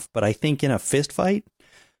 Fair enough, but I think in a fist fight,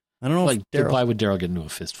 I don't know. Like, why would Daryl get into a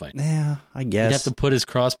fist fight? Yeah, I guess. He'd have to put his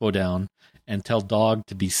crossbow down and tell Dog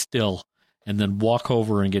to be still and then walk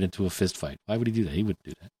over and get into a fist fight. Why would he do that? He wouldn't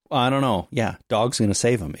do that. Well, I don't know. Yeah, Dog's going to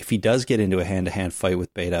save him. If he does get into a hand-to-hand fight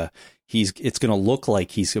with Beta, it's going to look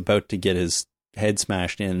like he's about to get his head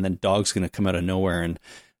smashed in, and then Dog's going to come out of nowhere and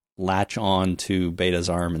latch on to Beta's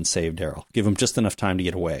arm and save Daryl. Give him just enough time to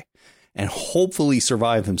get away. And hopefully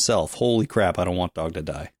survive himself. Holy crap, I don't want Dog to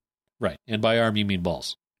die. Right. And by arm, you mean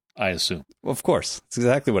balls, I assume. Well, of course. That's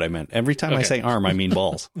exactly what I meant. Every time I say arm, I mean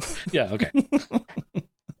balls. Yeah, okay.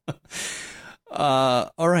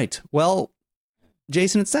 All right. Well,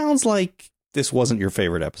 Jason, it sounds like this wasn't your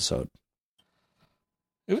favorite episode.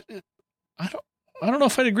 I don't know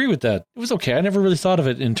if I'd agree with that. It was okay. I never really thought of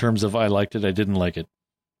it in terms of I liked it, I didn't like it.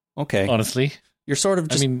 Okay. Honestly. You're sort of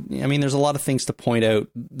just, I mean, there's a lot of things to point out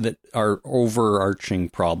that are overarching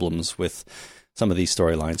problems with some of these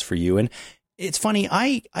storylines for you. And it's funny,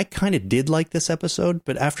 I kind of did like this episode,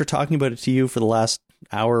 but after talking about it to you for the last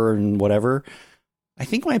hour and whatever, I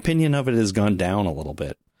think my opinion of it has gone down a little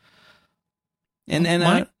bit. And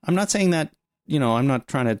I'm not saying that, I'm not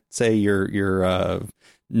trying to say you're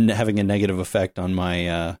having a negative effect on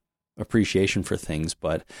my appreciation for things,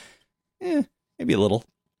 but maybe a little.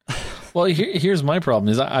 Well, here's my problem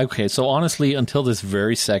is, so honestly, until this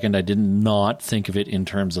very second, I did not think of it in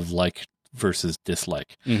terms of like versus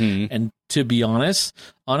dislike. Mm-hmm. And to be honest,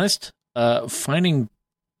 finding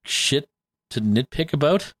shit to nitpick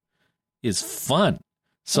about is fun.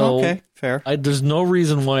 So okay, fair. There's no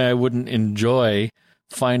reason why I wouldn't enjoy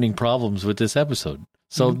finding problems with this episode.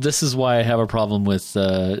 So this is why I have a problem with,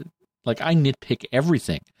 I nitpick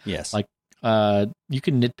everything. Yes. Like, you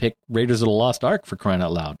can nitpick Raiders of the Lost Ark for crying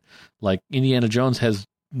out loud. Like, Indiana Jones has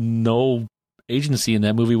no agency in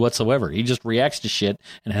that movie whatsoever. He just reacts to shit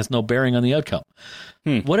and has no bearing on the outcome.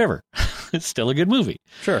 Whatever. It's still a good movie.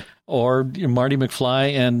 Sure. Or Marty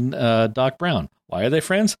McFly and Doc Brown. Why are they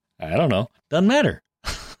friends? I don't know. Doesn't matter.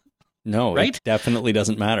 No, right? It definitely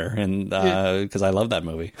doesn't matter, and because I love that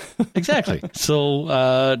movie. Exactly.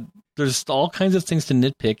 So there's all kinds of things to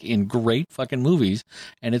nitpick in great fucking movies,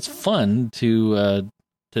 and it's fun to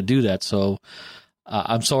do that. So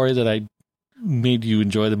I'm sorry that I made you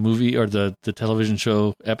enjoy the movie or the television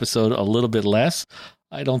show episode a little bit less.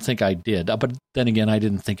 I don't think I did. But then again, I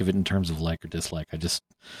didn't think of it in terms of like or dislike.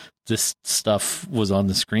 This stuff was on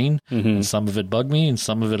the screen, and some of it bugged me, and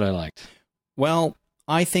some of it I liked. Well,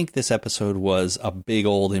 I think this episode was a big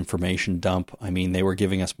old information dump. I mean, they were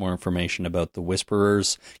giving us more information about the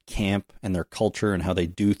Whisperers camp and their culture and how they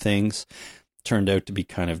do things. Turned out to be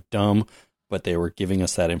kind of dumb, but they were giving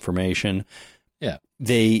us that information. Yeah.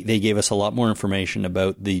 They gave us a lot more information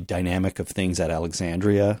about the dynamic of things at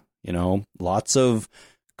Alexandria. You know, lots of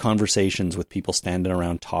conversations with people standing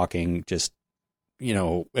around talking, just, you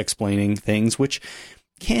know, explaining things, which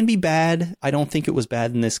can be bad. I don't think it was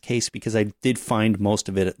bad in this case because I did find most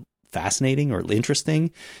of it fascinating or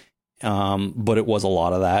interesting. But it was a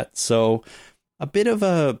lot of that. So a bit of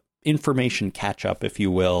a information catch up, if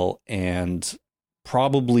you will, and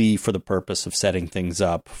probably for the purpose of setting things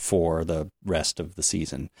up for the rest of the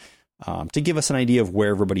season. To give us an idea of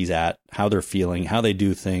where everybody's at, how they're feeling, how they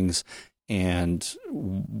do things, and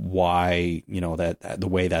why, you know, that the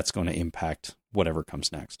way that's going to impact whatever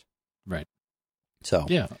comes next. Right. So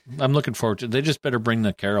yeah, I'm looking forward to it. They just better bring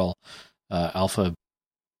the Carol Alpha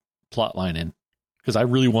plot line in, because I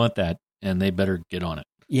really want that, and they better get on it.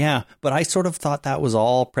 Yeah, but I sort of thought that was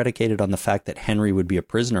all predicated on the fact that Henry would be a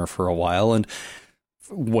prisoner for a while, and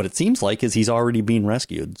what it seems like is he's already been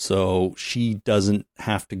rescued, so she doesn't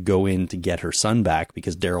have to go in to get her son back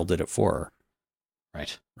because Daryl did it for her.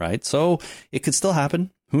 Right. So it could still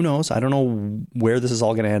happen. Who knows? I don't know where this is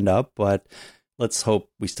all going to end up, but let's hope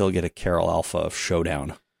we still get a Carol Alpha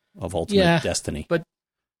showdown of Ultimate Destiny. But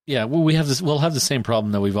yeah, well, we'll have the same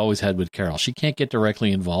problem that we've always had with Carol. She can't get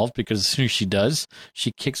directly involved because as soon as she does,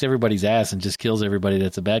 she kicks everybody's ass and just kills everybody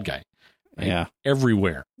that's a bad guy. Right? Yeah.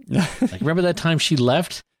 Everywhere. Like, remember that time she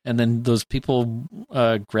left and then those people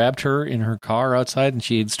grabbed her in her car outside and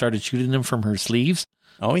she had started shooting them from her sleeves?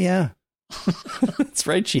 Oh, yeah. That's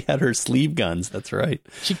right. She had her sleeve guns. That's right.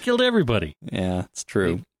 She killed everybody. Yeah, it's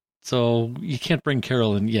true. So you can't bring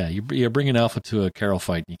Carol in. Yeah, you're bringing Alpha to a Carol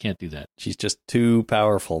fight. You can't do that. She's just too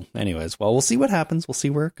powerful. Anyways, well, we'll see what happens. We'll see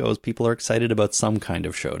where it goes. People are excited about some kind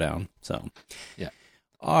of showdown. So, yeah.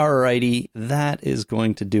 Alrighty, that is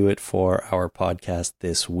going to do it for our podcast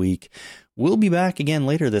this week. We'll be back again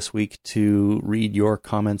later this week to read your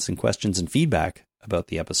comments and questions and feedback about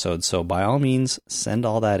the episode. So by all means, send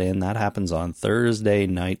all that in. That happens on Thursday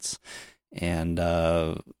nights. And,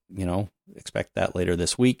 expect that later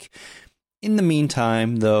this week. In the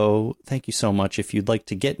meantime, though, thank you so much. If you'd like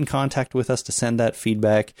to get in contact with us to send that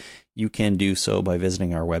feedback, you can do so by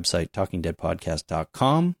visiting our website,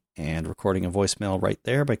 talkingdeadpodcast.com, and recording a voicemail right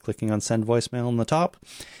there by clicking on Send Voicemail on the top.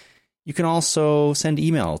 You can also send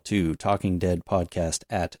email to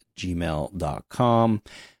talkingdeadpodcast@gmail.com.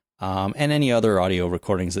 And any other audio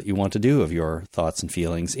recordings that you want to do of your thoughts and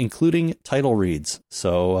feelings, including title reads.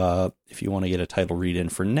 So if you want to get a title read in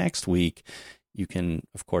for next week, you can,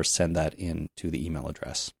 of course, send that in to the email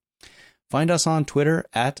address. Find us on Twitter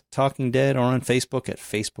 @TalkingDead or on Facebook at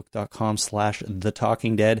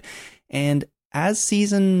facebook.com/TheTalkingDead. And as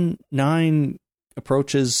season 9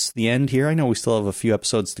 approaches the end here, I know we still have a few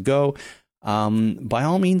episodes to go. By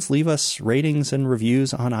all means, leave us ratings and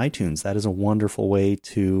reviews on iTunes. That is a wonderful way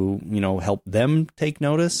to, help them take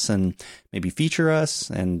notice and maybe feature us.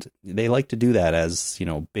 And they like to do that as,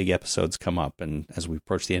 big episodes come up. And as we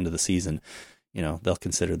approach the end of the season, they'll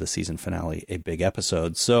consider the season finale a big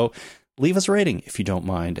episode. So leave us a rating if you don't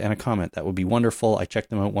mind and a comment. That would be wonderful. I check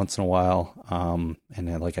them out once in a while. And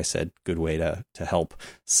then, like I said, good way to help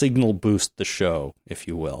signal boost the show, if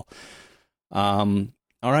you will. All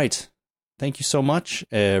right. Thank you so much,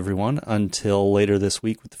 everyone. Until later this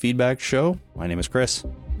week with the feedback show, my name is Chris.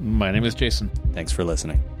 My name is Jason. Thanks for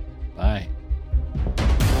listening. Bye.